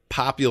most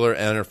popular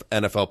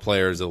NFL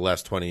players of the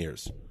last 20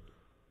 years?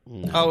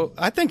 No. Oh,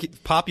 I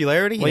think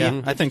popularity? Well,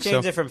 yeah, I think so.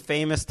 Change it from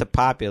famous to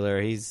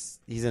popular, he's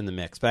in the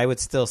mix, but I would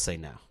still say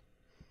no.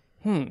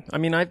 I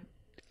mean,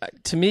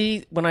 to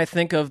me, when I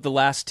think of the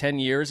last 10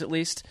 years at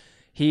least,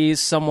 he's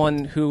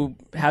someone who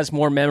has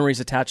more memories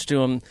attached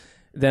to him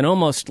than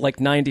almost like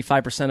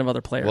 95% of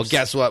other players. Well,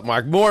 guess what,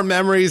 Mark? More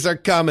memories are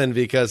coming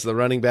because the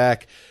running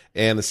back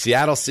and the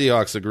Seattle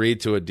Seahawks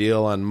agreed to a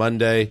deal on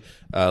Monday.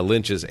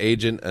 Lynch's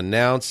agent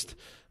announced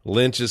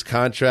Lynch's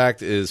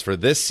contract is for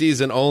this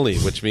season only,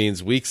 which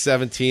means Week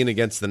 17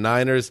 against the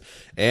Niners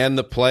and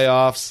the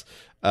playoffs.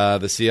 The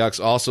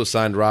Seahawks also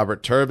signed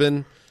Robert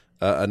Turbin,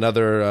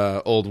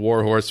 another old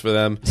warhorse for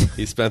them.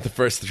 He spent the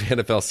first 3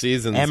 NFL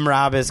seasons.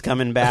 M-Rob is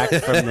coming back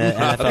from the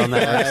NFL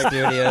Network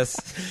studios.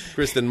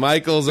 Kristen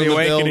Michaels in the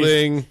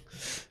building.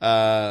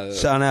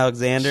 Sean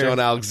Alexander,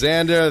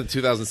 the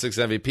 2006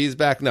 MVP's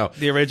back. No,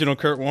 the original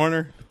Kurt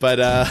Warner. But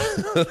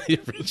the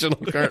original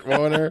Kurt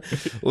Warner.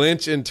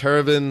 Lynch and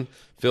Turbin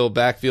fill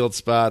backfield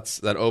spots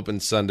that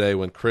opened Sunday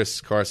when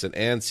Chris Carson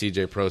and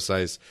C.J.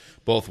 Prosise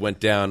both went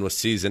down with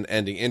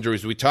season-ending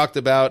injuries. We talked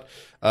about,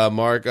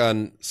 Mark,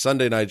 on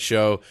Sunday night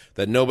show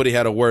that nobody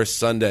had a worse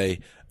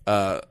Sunday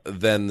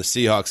than the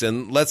Seahawks.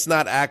 And let's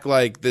not act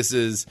like this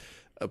is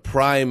a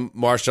prime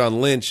Marshawn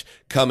Lynch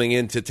coming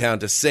into town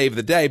to save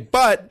the day.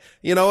 But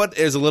you know what?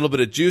 There's a little bit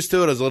of juice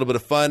to it. There's a little bit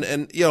of fun.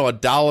 And, you know, a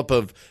dollop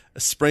of a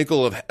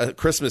sprinkle of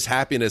Christmas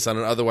happiness on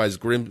an otherwise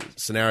grim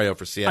scenario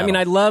for Seattle. I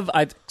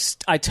mean,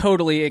 I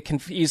totally can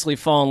easily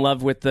fall in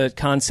love with the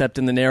concept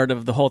and the narrative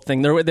of the whole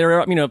thing.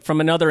 There, you know, from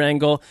another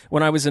angle,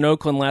 when I was in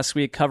Oakland last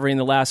week covering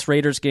the last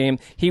Raiders game,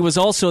 he was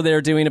also there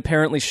doing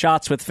apparently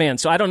shots with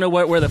fans. So I don't know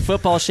where the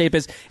football shape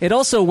is. It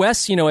also,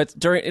 Wes, you know,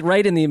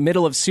 right in the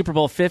middle of Super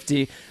Bowl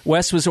 50,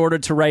 Wes was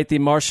ordered to write the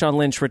Marshawn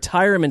Lynch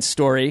retirement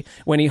story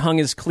when he hung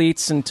his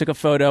cleats and took a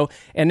photo.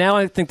 And now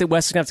I think that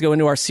Wes is going to have to go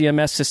into our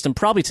CMS system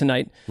probably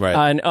tonight. Right.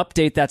 And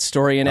update that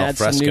story and add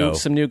fresco.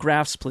 some new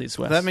graphs, please,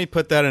 Wes. Let me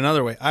put that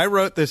another way. I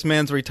wrote this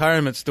man's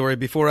retirement story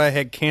before I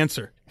had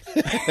cancer.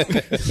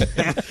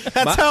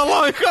 That's how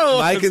long ago it was.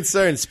 My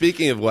concern,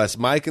 speaking of Wes,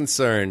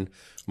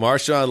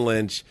 Marshawn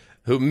Lynch,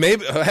 who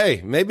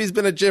maybe he's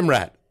been a gym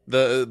rat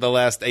the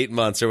last 8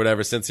 months or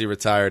whatever since he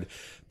retired,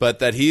 but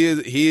that he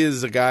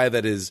is a guy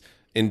that is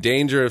in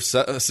danger of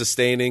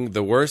sustaining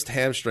the worst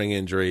hamstring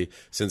injury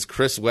since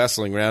Chris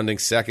Wessling rounding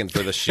second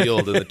for the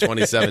Shield in the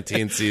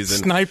 2017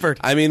 season. Snipered.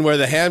 I mean, where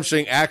the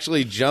hamstring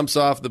actually jumps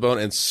off the bone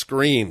and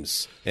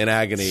screams in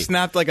agony.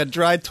 Snapped like a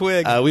dry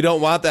twig. We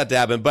don't want that to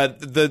happen.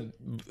 But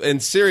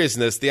in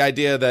seriousness, the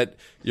idea that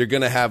you're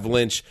going to have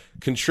Lynch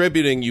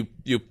contributing, you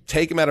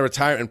take him out of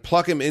retirement and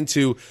pluck him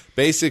into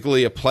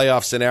basically a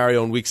playoff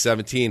scenario in Week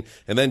 17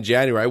 and then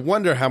January. I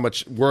wonder how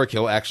much work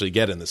he'll actually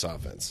get in this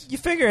offense. You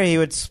figure he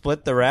would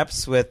split the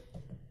reps with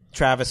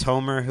Travis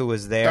Homer, who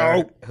was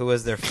there, who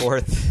was their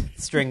fourth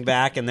string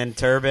back, and then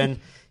Turbin.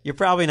 You're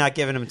probably not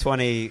giving him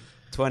 20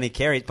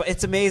 carries. But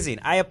it's amazing.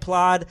 I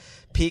applaud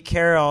Pete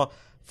Carroll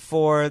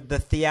for the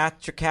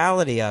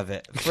theatricality of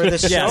it, for the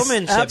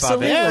showmanship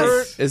absolutely. of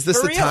it. Is this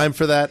the time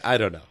for that? I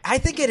don't know. I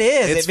think it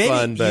is. It's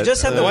fun, but you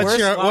just have the worst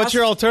loss. What's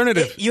your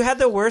alternative? You had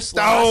the worst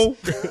loss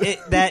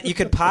that you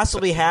could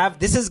possibly have.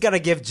 This is going to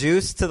give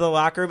juice to the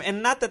locker room,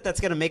 and not that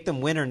that's going to make them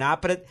win or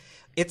not, but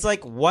it's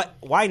like, what?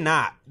 Why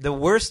not? The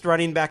worst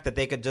running back that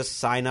they could just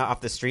sign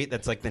off the street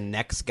that's like the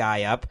next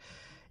guy up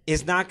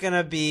is not going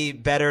to be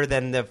better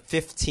than the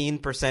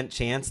 15%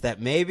 chance that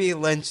maybe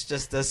Lynch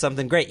just does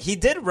something great. He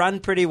did run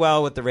pretty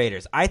well with the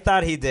Raiders. I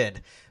thought he did.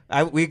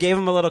 We gave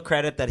him a little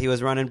credit that he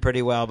was running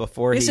pretty well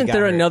before he got Isn't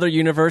there hurt. another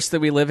universe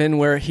that we live in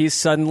where he's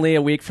suddenly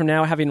a week from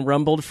now having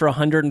rumbled for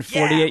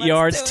 148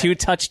 yards, 2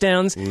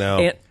 touchdowns?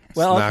 No.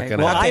 Well, not okay.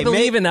 gonna Well, happen. I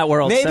believe in that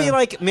world. Maybe so.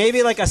 like a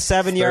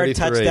 7-yard 33.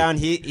 touchdown.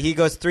 He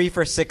goes 3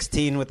 for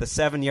 16 with a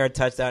 7-yard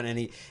touchdown, and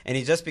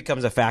he just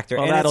becomes a factor.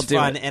 Well, and that'll it's do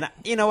fun. it. And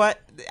you know what?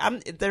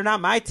 They're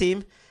not my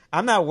team.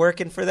 I'm not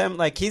working for them.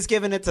 Like, he's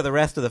giving it to the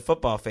rest of the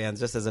football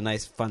fans just as a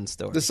nice, fun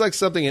story. This is like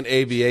something an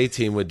ABA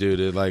team would do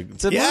to like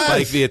Yes!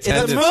 spike the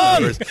attendance It's a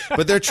numbers.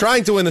 But they're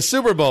trying to win the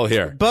Super Bowl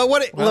here. But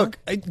look,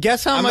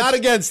 guess how I'm much. not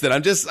against it.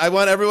 I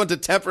want everyone to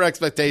temper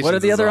expectations. What are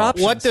the other is all.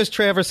 options? What does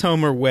Travis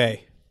Homer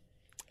weigh?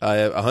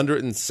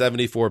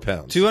 174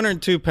 pounds.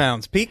 202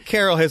 pounds. Pete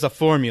Carroll has a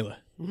formula,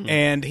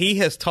 and he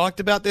has talked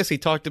about this. He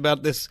talked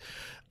about this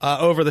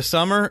over the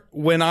summer.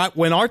 When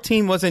our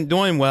team wasn't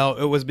doing well,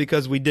 it was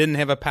because we didn't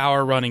have a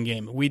power running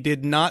game. We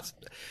did not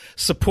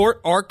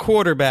support our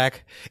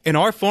quarterback, and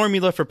our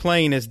formula for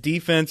playing is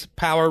defense,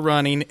 power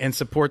running, and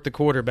support the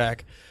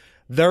quarterback.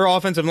 Their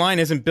offensive line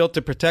isn't built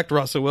to protect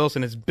Russell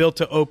Wilson. It's built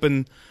to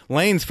open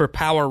lanes for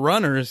power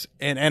runners,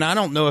 and I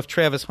don't know if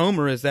Travis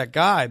Homer is that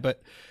guy,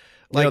 but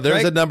like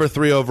there's a number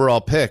 3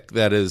 overall pick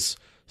that is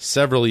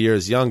several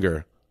years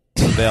younger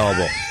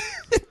available.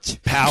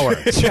 Power.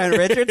 Trent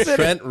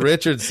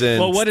Richardson.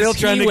 Well, what is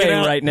trying he to get weighing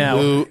out. right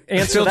now?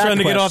 Answer Still that trying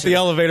to get off question. the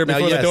elevator Now,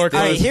 before yes, the door this-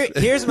 All right,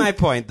 closes. here's my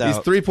point, though. He's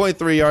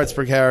 3.3 yards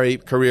per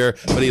career,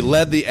 but he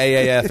led the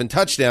AAF in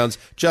touchdowns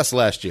just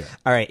last year.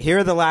 All right, here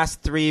are the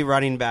last 3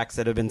 running backs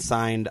that have been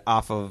signed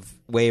off of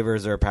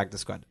waivers or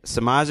practice squad.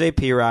 Samaje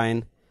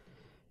Perine,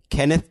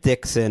 Kenneth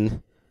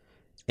Dixon,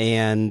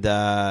 and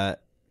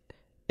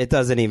it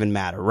doesn't even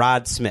matter,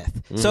 Rod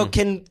Smith. So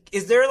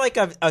is there like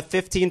a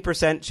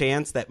 15%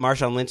 chance that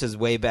Marshawn Lynch is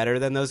way better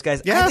than those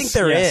guys? Yes. I think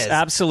there is. Yes,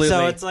 absolutely.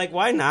 So it's like,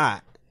 why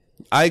not?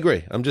 I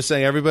agree. I'm just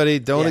saying, everybody,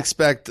 don't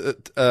expect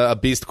a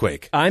beast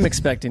quake. I'm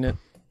expecting it.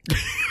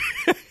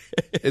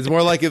 It's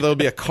more likely there'll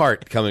be a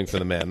cart coming for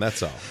the man.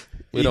 That's all.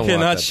 We You don't want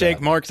cannot that shake to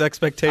happen. Mark's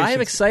expectations. I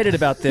am excited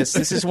about this.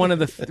 This is one of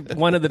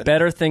the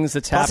better things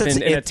that's Plus,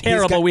 happened in a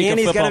terrible week of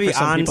he's football going to be for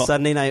some on people.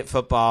 Sunday Night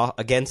Football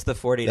against the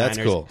 49ers. That's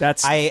cool.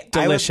 That's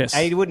delicious.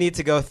 I would need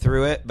to go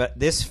through it, but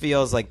this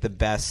feels like the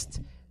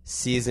best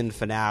season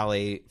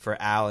finale for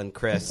Al and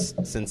Chris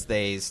since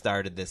they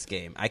started this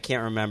game. I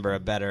can't remember a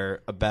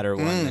better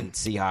one than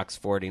Seahawks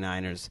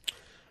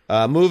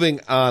 49ers. Moving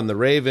on, the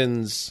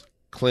Ravens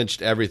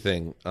clinched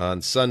everything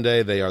on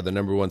Sunday. They are the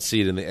number 1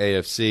 seed in the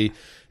AFC.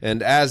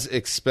 And as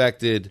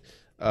expected,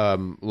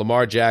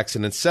 Lamar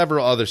Jackson and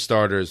several other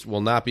starters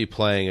will not be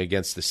playing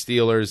against the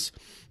Steelers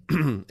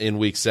in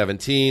Week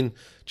 17.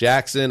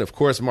 Jackson, of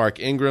course, Mark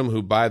Ingram,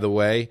 who, by the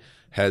way,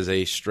 has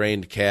a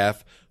strained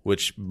calf,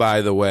 which,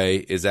 by the way,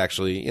 is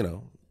actually,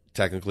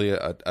 technically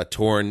a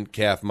torn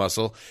calf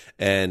muscle,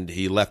 and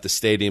he left the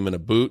stadium in a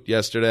boot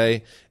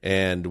yesterday.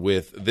 And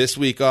with this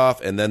week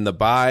off and then the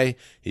bye,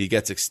 he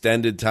gets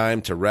extended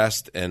time to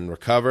rest and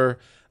recover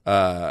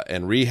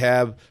and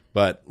rehab.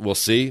 But we'll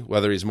see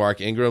whether he's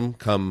Mark Ingram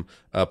come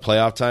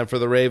playoff time for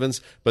the Ravens.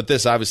 But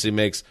this obviously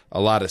makes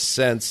a lot of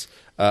sense.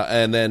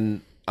 And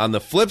then on the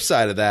flip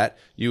side of that,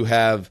 you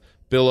have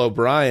Bill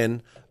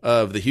O'Brien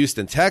of the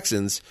Houston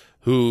Texans,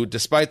 who,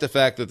 despite the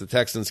fact that the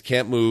Texans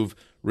can't move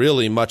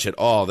really much at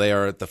all, they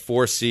are at the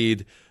 4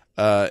 seed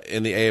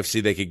in the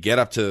AFC. They could get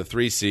up to the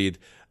 3 seed.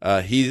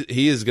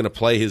 He is going to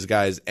play his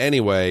guys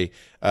anyway.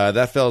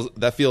 That feels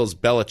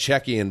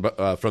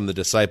Belichickian from The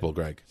Disciple,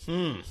 Greg.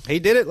 He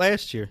did it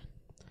last year.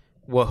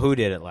 Well, who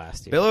did it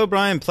last year? Bill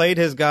O'Brien played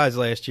his guys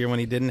last year when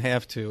he didn't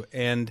have to,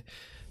 and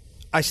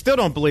I still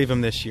don't believe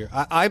him this year.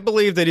 I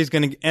believe that he's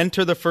going to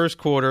enter the first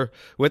quarter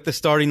with the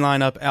starting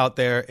lineup out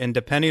there, and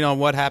depending on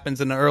what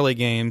happens in the early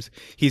games,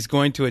 he's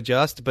going to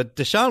adjust. But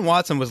Deshaun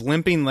Watson was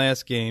limping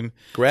last game.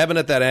 Grabbing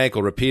at that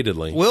ankle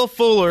repeatedly. Will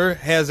Fuller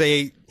has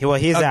he's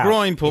a out.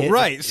 groin pull.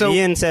 Right. So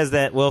Ian says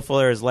that Will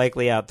Fuller is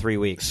likely out 3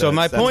 weeks. So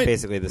my that's point,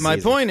 basically the my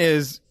season. point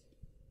is,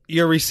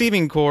 your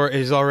receiving core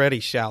is already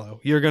shallow.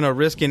 You're going to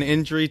risk an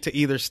injury to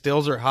either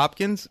Stills or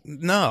Hopkins?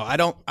 No, I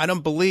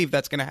don't believe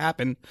that's going to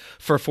happen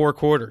for 4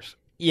 quarters.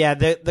 Yeah,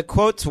 the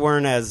quotes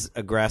weren't as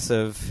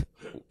aggressive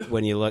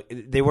when you look.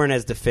 They weren't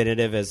as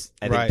definitive as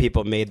I think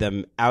people made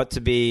them out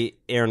to be.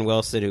 Aaron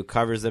Wilson, who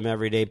covers them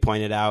every day,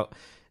 pointed out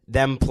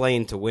them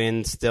playing to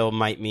win still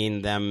might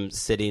mean them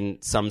sitting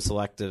some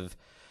selective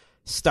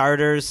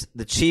starters.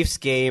 The Chiefs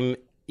game,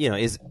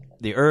 is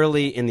the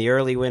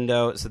early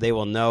window, so they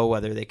will know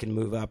whether they can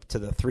move up to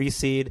the 3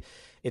 seed.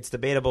 It's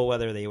debatable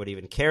whether they would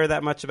even care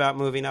that much about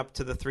moving up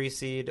to the 3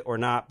 seed or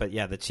not. But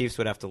yeah, the Chiefs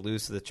would have to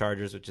lose to the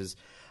Chargers, which is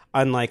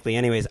unlikely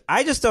anyways.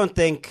 I just don't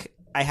think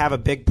I have a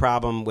big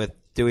problem with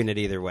doing it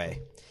either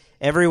way.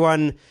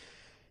 Everyone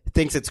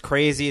thinks it's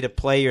crazy to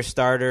play your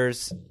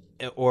starters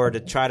or to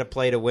try to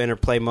play to win or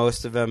play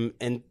most of them.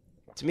 And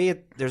to me,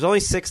 there's only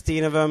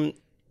 16 of them,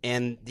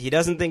 and he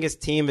doesn't think his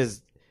team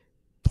is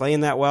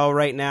playing that well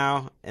right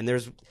now. And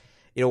there's,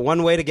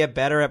 one way to get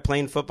better at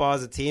playing football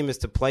as a team is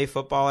to play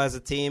football as a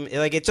team.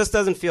 It just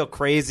doesn't feel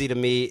crazy to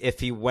me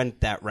if he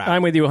went that route.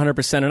 I'm with you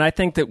 100%. And I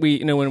think that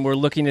when we're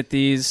looking at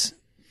these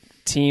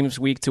teams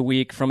week to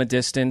week from a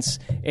distance,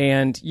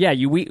 and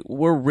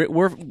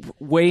we're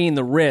weighing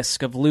the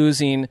risk of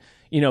losing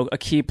a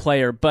key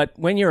player. But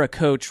when you're a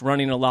coach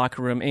running a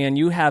locker room and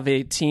you have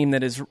a team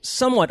that is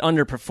somewhat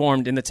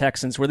underperformed in the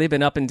Texans, where they've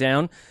been up and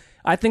down,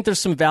 I think there's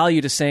some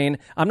value to saying,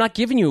 I'm not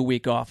giving you a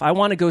week off. I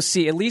want to go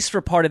see, at least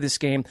for part of this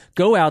game,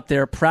 go out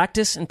there,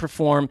 practice and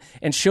perform,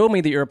 and show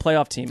me that you're a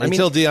playoff team.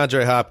 Until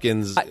DeAndre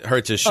Hopkins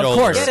hurts his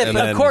shoulder.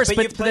 Of course,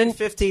 but you played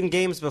 15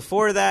 games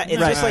before that. It's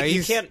just like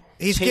you can't.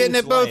 He's getting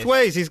it both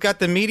ways. He's got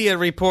the media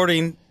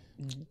reporting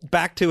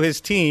back to his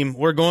team.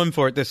 We're going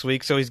for it this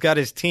week, so he's got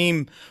his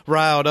team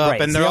riled up,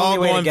 and they're all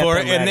going for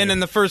it. And then in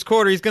the first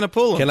quarter, he's going to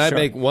pull them. Can I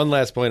make one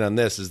last point on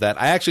this? Is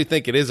that I actually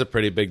think it is a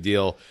pretty big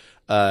deal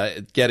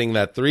getting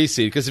that 3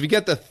 seed, because if you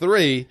get the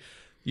 3,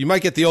 you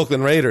might get the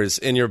Oakland Raiders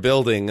in your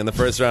building in the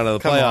first round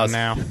of the playoffs.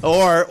 Come on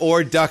now.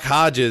 Or Duck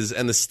Hodges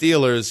and the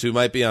Steelers, who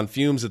might be on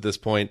fumes at this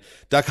point.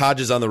 Duck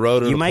Hodges on the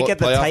road in you might get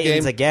the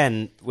Titans game.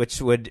 again,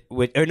 which would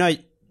or no.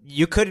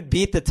 You could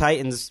beat the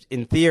Titans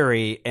in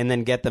theory and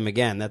then get them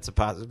again. That's a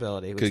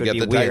possibility. Which could would get be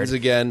the weird. Titans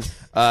again.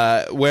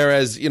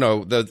 Whereas,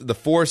 the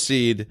 4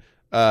 seed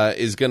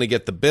is going to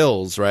get the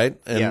Bills, right?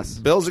 And yes.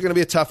 Bills are going to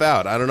be a tough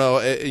out. I don't know,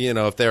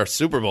 if they're a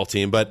Super Bowl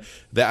team, but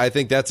I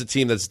think that's a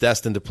team that's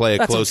destined to play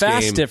a close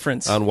game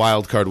difference on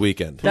Wild Card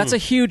Weekend. That's a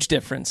huge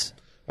difference.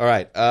 All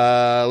right.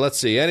 Let's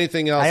see.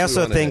 Anything else? I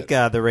also think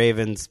the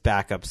Ravens'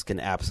 backups can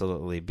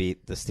absolutely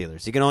beat the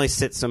Steelers. You can only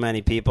sit so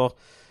many people,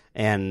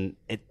 and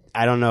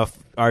I don't know if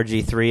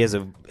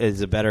RG3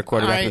 is a better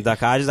quarterback than Duck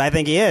Hodges. I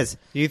think he is.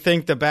 You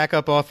think the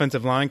backup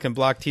offensive line can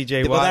block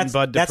T.J. Watt and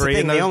Bud Dupree? That's the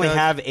thing. They only guys?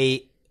 have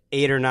eight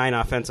or nine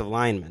offensive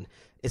linemen.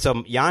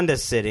 So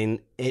Yonda's sitting.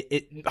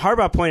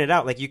 Harbaugh pointed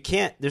out, you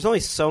can't. There's only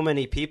so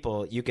many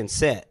people you can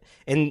sit,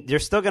 and they're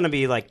still going to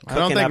be cooking I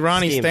don't think up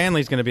Ronnie steam.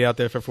 Stanley's going to be out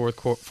there for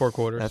 4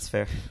 quarters. That's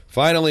fair.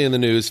 Finally in the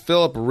news,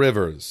 Phillip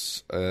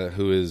Rivers,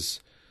 who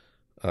is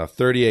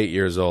 38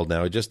 years old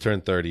now. He just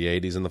turned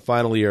 38. He's in the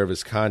final year of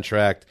his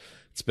contract.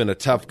 It's been a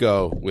tough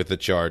go with the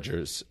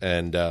Chargers,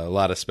 and a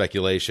lot of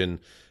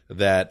speculation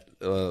that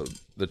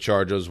the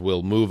Chargers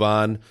will move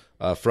on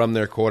from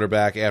their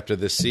quarterback after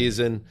this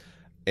season.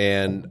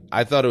 And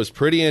I thought it was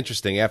pretty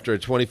interesting. After a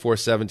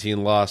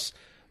 24-17 loss,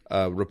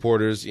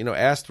 reporters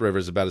asked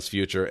Rivers about his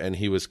future, and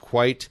he was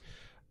quite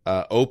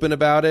open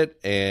about it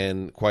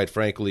and, quite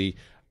frankly,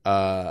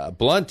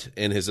 blunt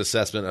in his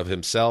assessment of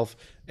himself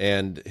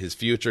and his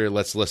future.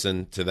 Let's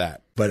listen to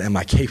that. But am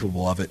I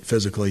capable of it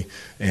physically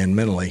and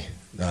mentally?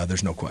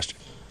 There's no question.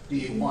 Do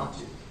you want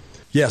to?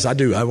 Yes, I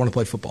do. I want to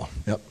play football.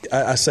 Yep.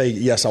 I say,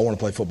 yes, I want to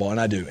play football, and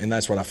I do. And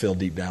that's what I feel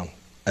deep down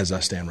as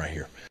I stand right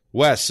here.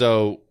 Wes,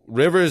 so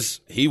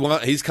Rivers,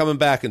 he's coming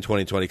back in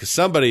 2020 because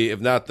somebody, if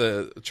not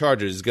the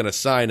Chargers, is going to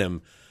sign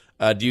him.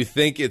 Do you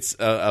think it's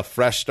a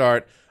fresh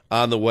start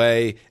on the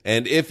way?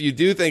 And if you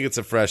do think it's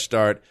a fresh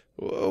start,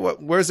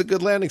 where's a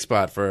good landing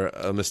spot for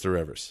Mr.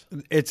 Rivers?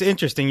 It's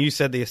interesting. You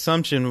said the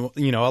assumption,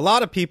 a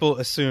lot of people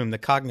assume, the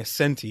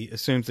cognoscenti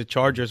assumes the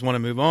Chargers want to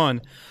move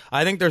on.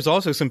 I think there's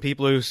also some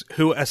people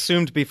who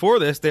assumed before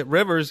this that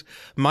Rivers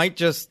might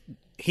just,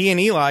 he and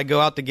Eli go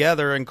out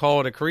together and call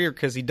it a career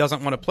because he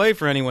doesn't want to play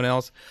for anyone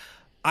else.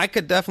 I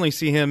could definitely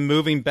see him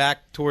moving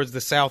back towards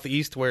the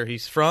Southeast where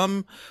he's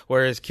from,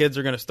 where his kids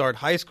are going to start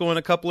high school in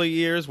a couple of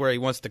years, where he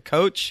wants to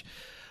coach.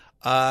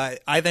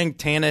 I think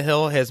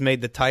Tannehill has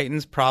made the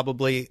Titans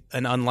probably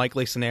an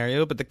unlikely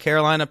scenario, but the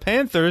Carolina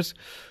Panthers,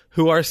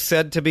 who are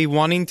said to be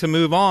wanting to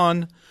move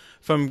on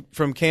from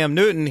Cam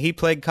Newton, he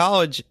played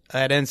college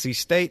at NC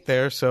State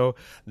there, so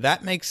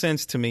that makes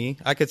sense to me.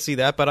 I could see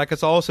that, but I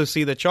could also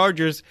see the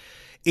Chargers,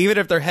 even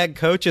if their head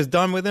coach is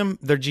done with him,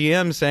 their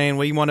GM saying,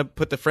 well, you want to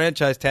put the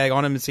franchise tag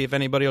on him and see if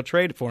anybody will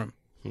trade for him.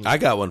 I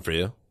got one for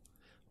you.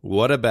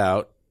 What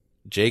about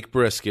Jake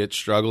Brisket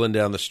struggling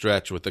down the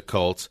stretch with the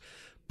Colts,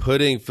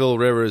 putting Phil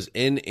Rivers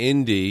in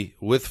Indy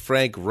with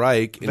Frank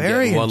Reich and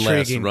getting one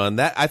intriguing. last run?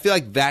 That I feel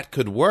like that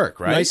could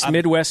work, right? Nice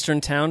Midwestern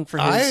town for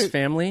his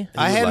family.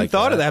 I hadn't like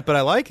thought of that. that, but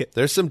I like it.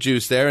 There's some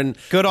juice there, and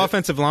Good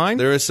offensive line.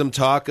 there is some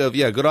talk of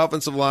good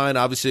offensive line.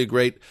 Obviously, a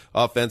great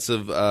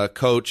offensive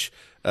coach.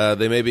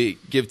 They maybe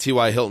give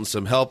T.Y. Hilton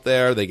some help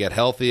there. They get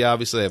healthy.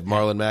 Obviously, they have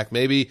Marlon Mack.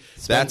 Maybe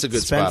that's a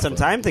good spot. Spend some for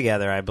them. time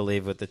together, I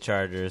believe, with the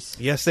Chargers.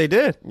 Yes, they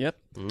did. Yep.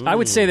 I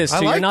would say this I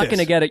too. like You're not this. going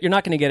to get it. You're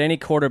not going to get any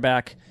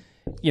quarterback,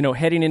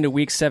 heading into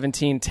week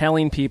 17,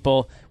 telling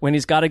people when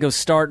he's got to go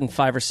start in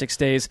 5 or 6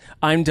 days,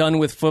 I'm done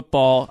with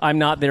football. I'm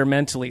not there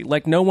mentally.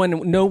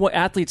 No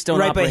athletes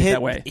don't operate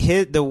that way.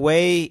 The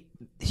way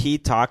he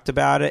talked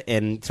about it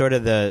and sort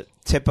of the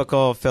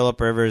typical Phillip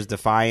Rivers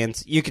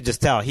defiance, you could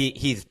just tell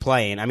he's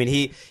playing. I mean,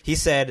 he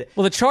said,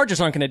 Well, the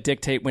Chargers aren't going to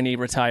dictate when he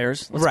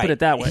retires. Let's right. put it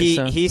that way.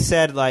 He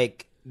said,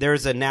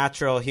 there's a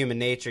natural human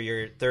nature.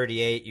 You're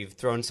 38. You've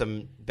thrown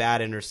some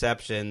bad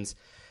interceptions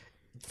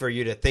for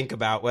you to think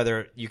about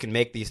whether you can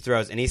make these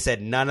throws. And he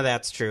said, none of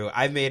that's true.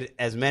 I've made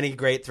as many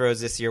great throws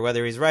this year.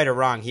 Whether he's right or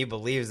wrong, he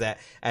believes that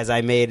as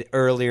I made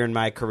earlier in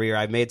my career,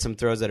 I've made some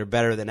throws that are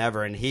better than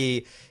ever. And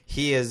he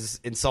is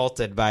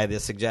insulted by the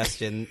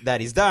suggestion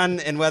that he's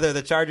done. And whether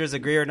the Chargers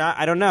agree or not,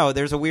 I don't know.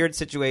 There's a weird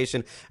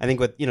situation. I think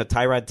with,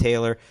 Tyrod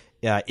Taylor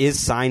is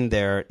signed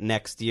there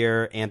next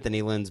year.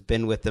 Anthony Lynn's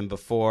been with them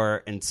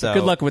before. And so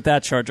Good luck with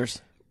that,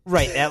 Chargers.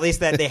 Right, at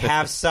least that they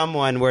have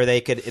someone where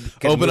they could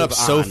Open move up on.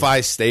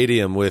 SoFi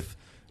Stadium with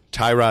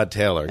Tyrod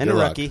Taylor. And Good a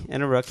luck. rookie.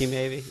 And a rookie,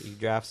 maybe. You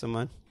draft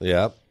someone.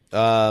 Yep.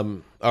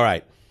 All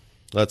right.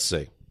 Let's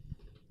see.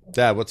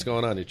 Dad, what's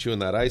going on? You're chewing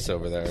that ice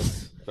over there.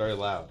 It's very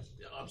loud.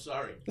 I'm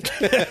sorry.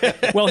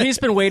 Well, he's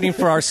been waiting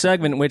for our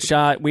segment, which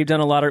we've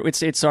done a lot of.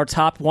 It's our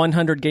top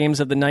 100 games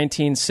of the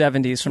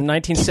 1970s, from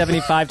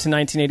 1975 to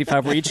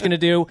 1985. We're each going to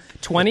do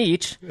 20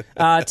 each.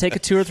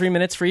 Take 2 or 3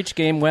 minutes for each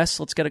game. Wes,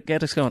 let's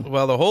get us going.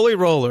 Well, the Holy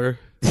Roller.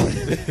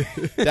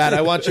 Dad,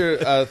 I want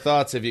your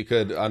thoughts, if you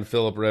could, on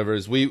Phillip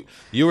Rivers.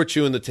 You were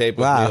chewing the tape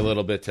with me a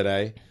little bit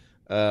today.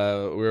 We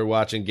were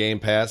watching Game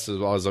Pass as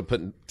well as I'm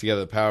putting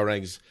together the power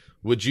rankings.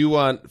 Would you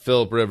want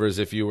Phillip Rivers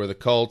if you were the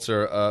Colts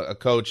or a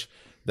coach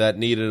that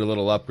needed a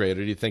little upgrade,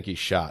 or do you think he's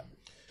shot?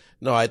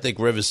 No, I think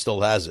Rivers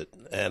still has it,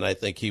 and I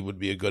think he would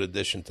be a good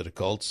addition to the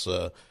Colts.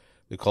 The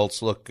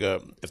Colts look,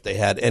 if they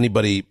had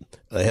anybody,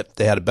 if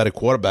they had a better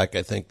quarterback,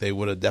 I think they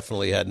would have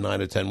definitely had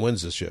 9 or 10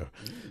 wins this year.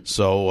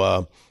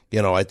 So,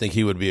 I think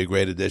he would be a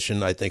great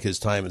addition. I think his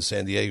time in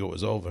San Diego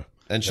was over.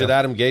 And should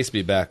Adam Gase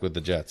be back with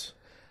the Jets?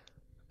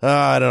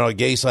 I don't know,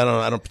 Gase.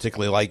 I don't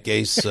particularly like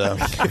Gase.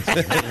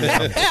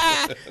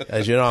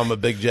 As you know, I'm a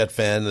big Jet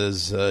fan,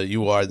 as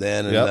you are,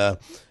 Dan. And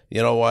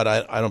you know what?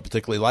 I don't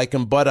particularly like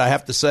him, but I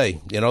have to say,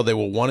 they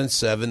were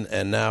 1-7,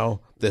 and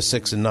now they're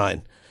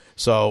 6-9.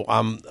 So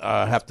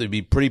I have to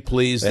be pretty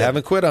pleased. They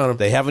haven't quit on him.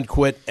 They haven't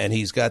quit, and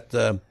he's got.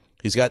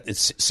 It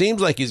seems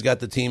like he's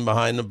got the team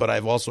behind him, but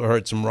I've also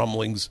heard some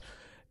rumblings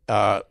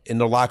in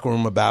the locker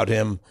room about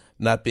him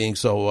not being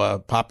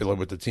so popular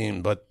with the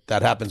team, but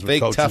that happens with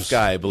Fake coaches. tough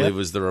guy, I believe,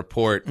 was the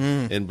report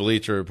in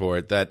Bleacher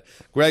Report that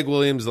Greg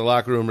Williams, the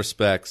locker room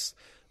respects,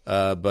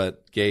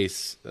 but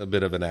Gase, a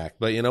bit of an act.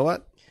 But you know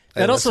what?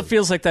 That also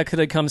feels like that could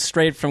have come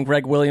straight from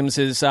Greg Williams'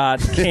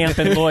 camp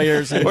and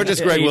lawyers. And or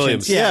just Greg agents.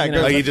 Williams. Yeah,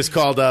 like he just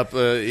called up,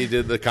 he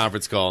did the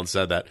conference call and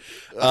said that.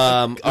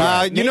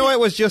 You know what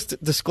was just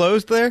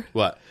disclosed there?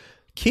 What?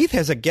 Keith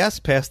has a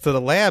guest pass to the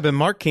lab, and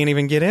Mark can't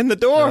even get in the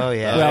door. Oh,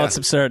 yeah. Well, it's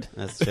absurd.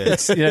 That's true.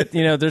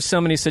 There's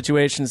so many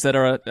situations that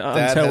are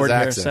untoward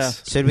here. So.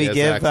 Should we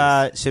give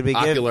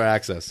ocular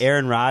access?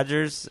 Aaron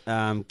Rodgers,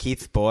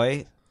 Keith's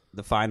boy,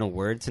 the final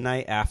word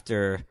tonight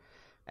after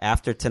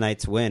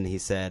tonight's win? He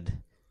said,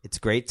 "It's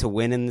great to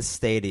win in the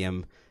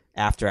stadium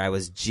after I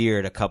was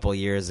jeered a couple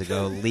years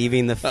ago,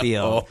 leaving the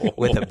field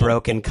with a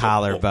broken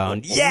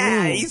collarbone."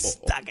 Yeah, he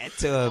stuck it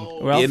to him.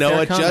 Well, you know fair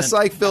what? comment. Just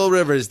like Phil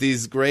Rivers,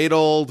 these great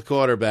old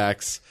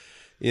quarterbacks,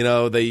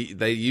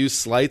 they use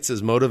slights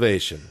as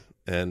motivation.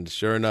 And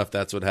sure enough,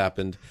 that's what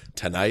happened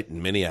tonight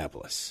in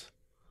Minneapolis.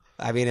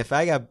 I mean, if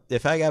I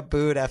got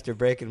booed after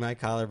breaking my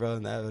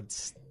collarbone, that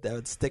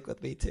would stick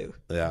with me too.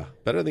 Yeah,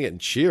 better than getting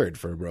cheered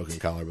for a broken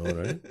collarbone,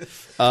 right?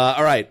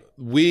 All right,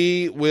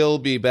 we will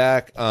be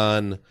back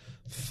on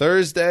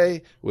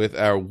Thursday with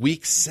our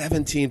Week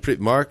 17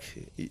 Mark,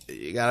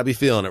 you got to be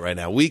feeling it right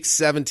now. Week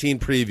 17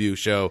 preview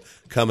show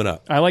coming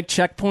up. I like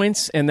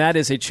checkpoints, and that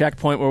is a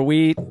checkpoint where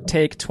we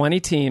take 20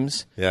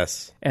 teams.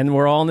 Yes. And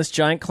we're all in this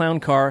giant clown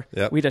car.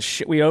 Yep.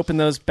 We open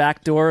those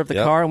back door of the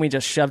Yep. all, and we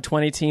just shove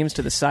 20 teams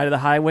to the side of the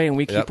highway, and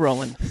we keep Yep.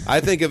 rolling. I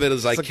think of it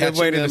as like That's a good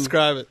catching way to them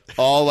describe it.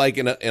 all like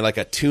in like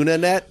a tuna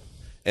net,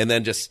 and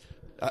then just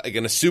like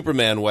in a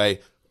Superman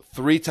way,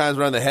 3 times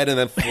around the head, and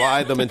then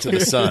fly them into the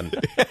sun.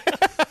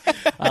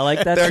 I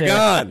like that. They're too.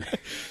 gone.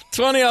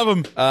 20 of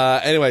them.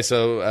 Anyway,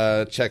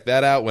 so check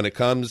that out when it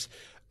comes.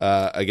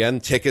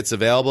 Again, tickets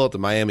available at the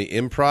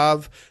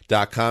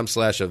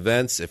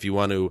MiamiImprov.com/events. If you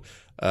want to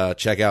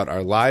check out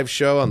our live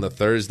show on the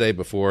Thursday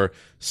before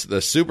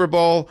the Super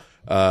Bowl,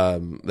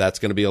 that's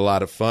going to be a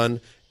lot of fun.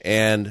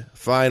 And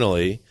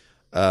finally,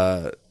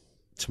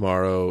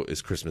 tomorrow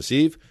is Christmas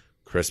Eve,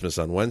 Christmas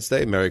on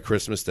Wednesday. Merry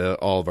Christmas to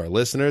all of our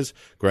listeners.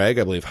 Greg,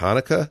 I believe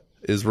Hanukkah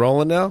is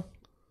rolling now.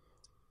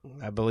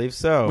 I believe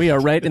so. We are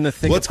right in the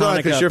thick What's of going on?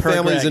 Hanukkah. Because your per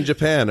family's Greg. in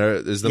Japan.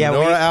 Is the Yeah,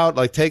 menorah out?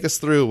 Like, take us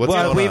through. What's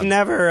going we've on?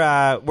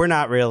 never. We're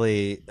not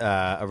really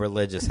a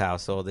religious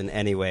household in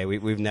any way.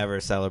 We've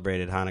never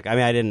celebrated Hanukkah. I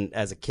mean, I didn't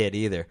as a kid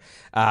either.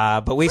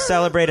 But we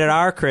celebrated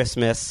our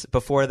Christmas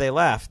before they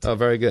left. Oh,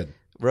 very good.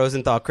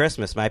 Rosenthal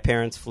Christmas. My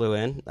parents flew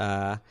in,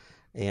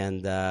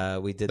 and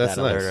we did That's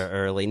that a nice. little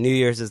early. New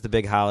Year's is the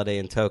big holiday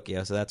in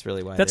Tokyo, so that's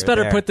really why. That's they're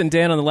better there. put than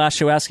Dan on the last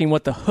show asking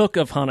what the hook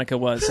of Hanukkah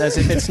was, as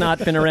if it's not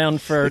been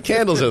around for. The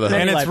candles are the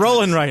many And it's lifetimes.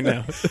 rolling right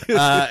now.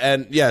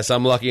 And yes,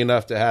 I'm lucky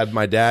enough to have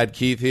my dad,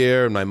 Keith,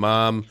 here, and my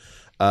mom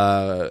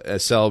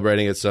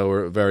celebrating it, so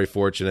we're very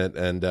fortunate.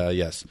 And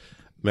yes,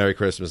 Merry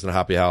Christmas and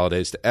Happy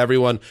Holidays to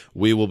everyone.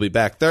 We will be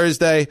back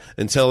Thursday.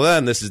 Until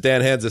then, this is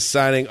Dan Hansa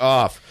signing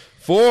off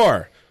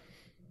for...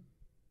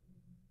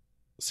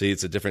 See,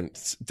 it's a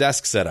different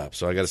desk setup,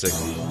 so I got to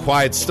say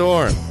Quiet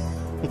Storm,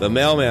 the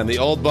mailman, the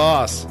old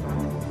boss,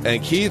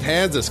 and Keith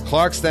Hansa's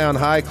Clarkstown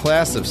High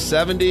class of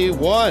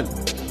 71.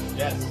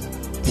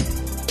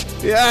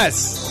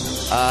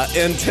 Yes.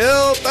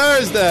 Until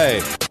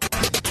Thursday.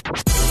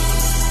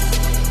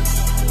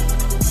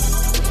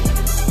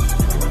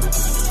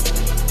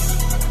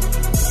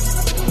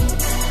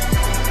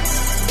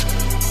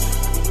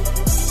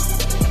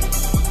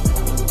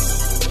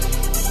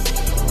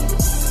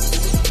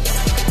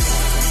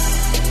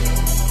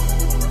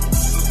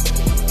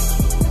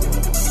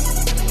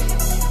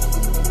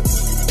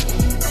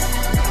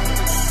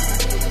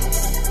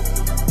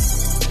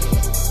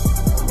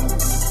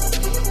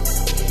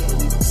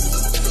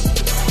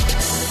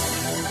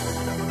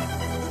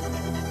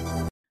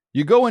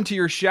 You go into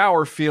your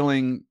shower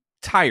feeling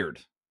tired,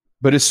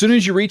 but as soon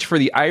as you reach for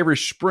the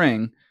Irish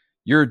Spring,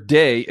 your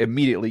day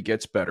immediately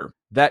gets better.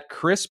 That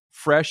crisp,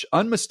 fresh,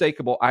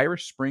 unmistakable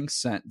Irish Spring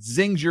scent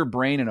zings your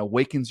brain and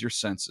awakens your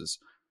senses.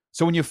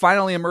 So when you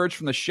finally emerge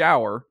from the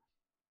shower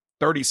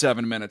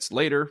 37 minutes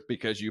later,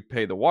 because you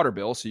pay the water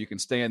bill so you can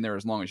stay in there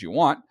as long as you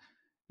want,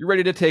 you're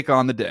ready to take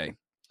on the day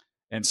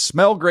and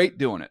smell great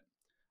doing it.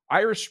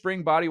 Irish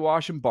Spring Body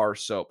Wash and Bar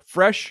Soap.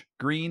 Fresh,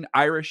 green,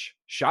 Irish.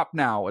 Shop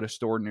now at a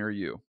store near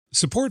you.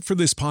 Support for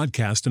this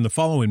podcast and the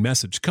following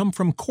message come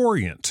from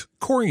Corient.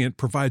 Corient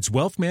provides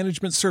wealth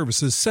management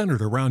services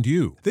centered around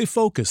you. They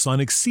focus on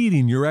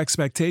exceeding your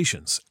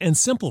expectations and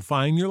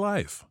simplifying your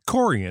life.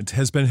 Corient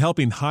has been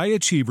helping high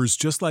achievers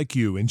just like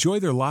you enjoy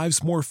their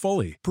lives more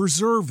fully,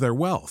 preserve their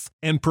wealth,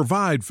 and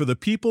provide for the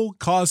people,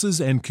 causes,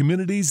 and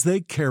communities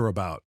they care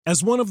about.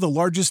 As one of the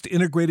largest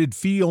integrated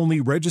fee-only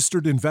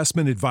registered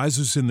investment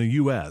advisors in the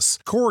U.S.,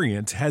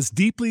 Corient has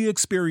deeply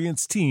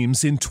experienced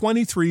teams in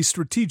 23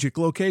 strategic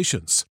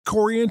locations.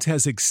 Corient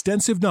has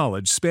extensive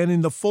knowledge spanning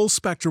the full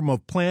spectrum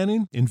of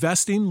planning,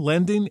 investing,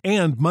 lending,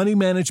 and money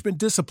management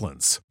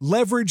disciplines.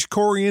 Leverage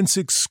Corient's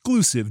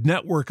exclusive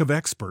network of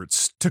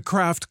experts to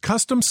craft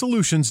custom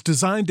solutions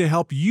designed to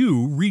help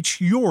you reach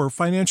your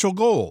financial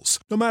goals,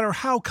 no matter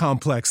how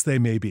complex they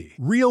may be.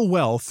 Real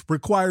wealth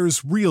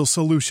requires real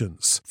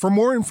solutions. For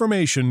more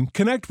information,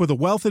 connect with a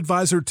wealth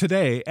advisor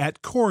today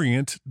at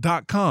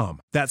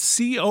Corient.com. That's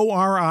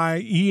Corient.com.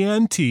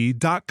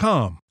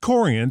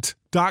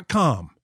 Corient.com.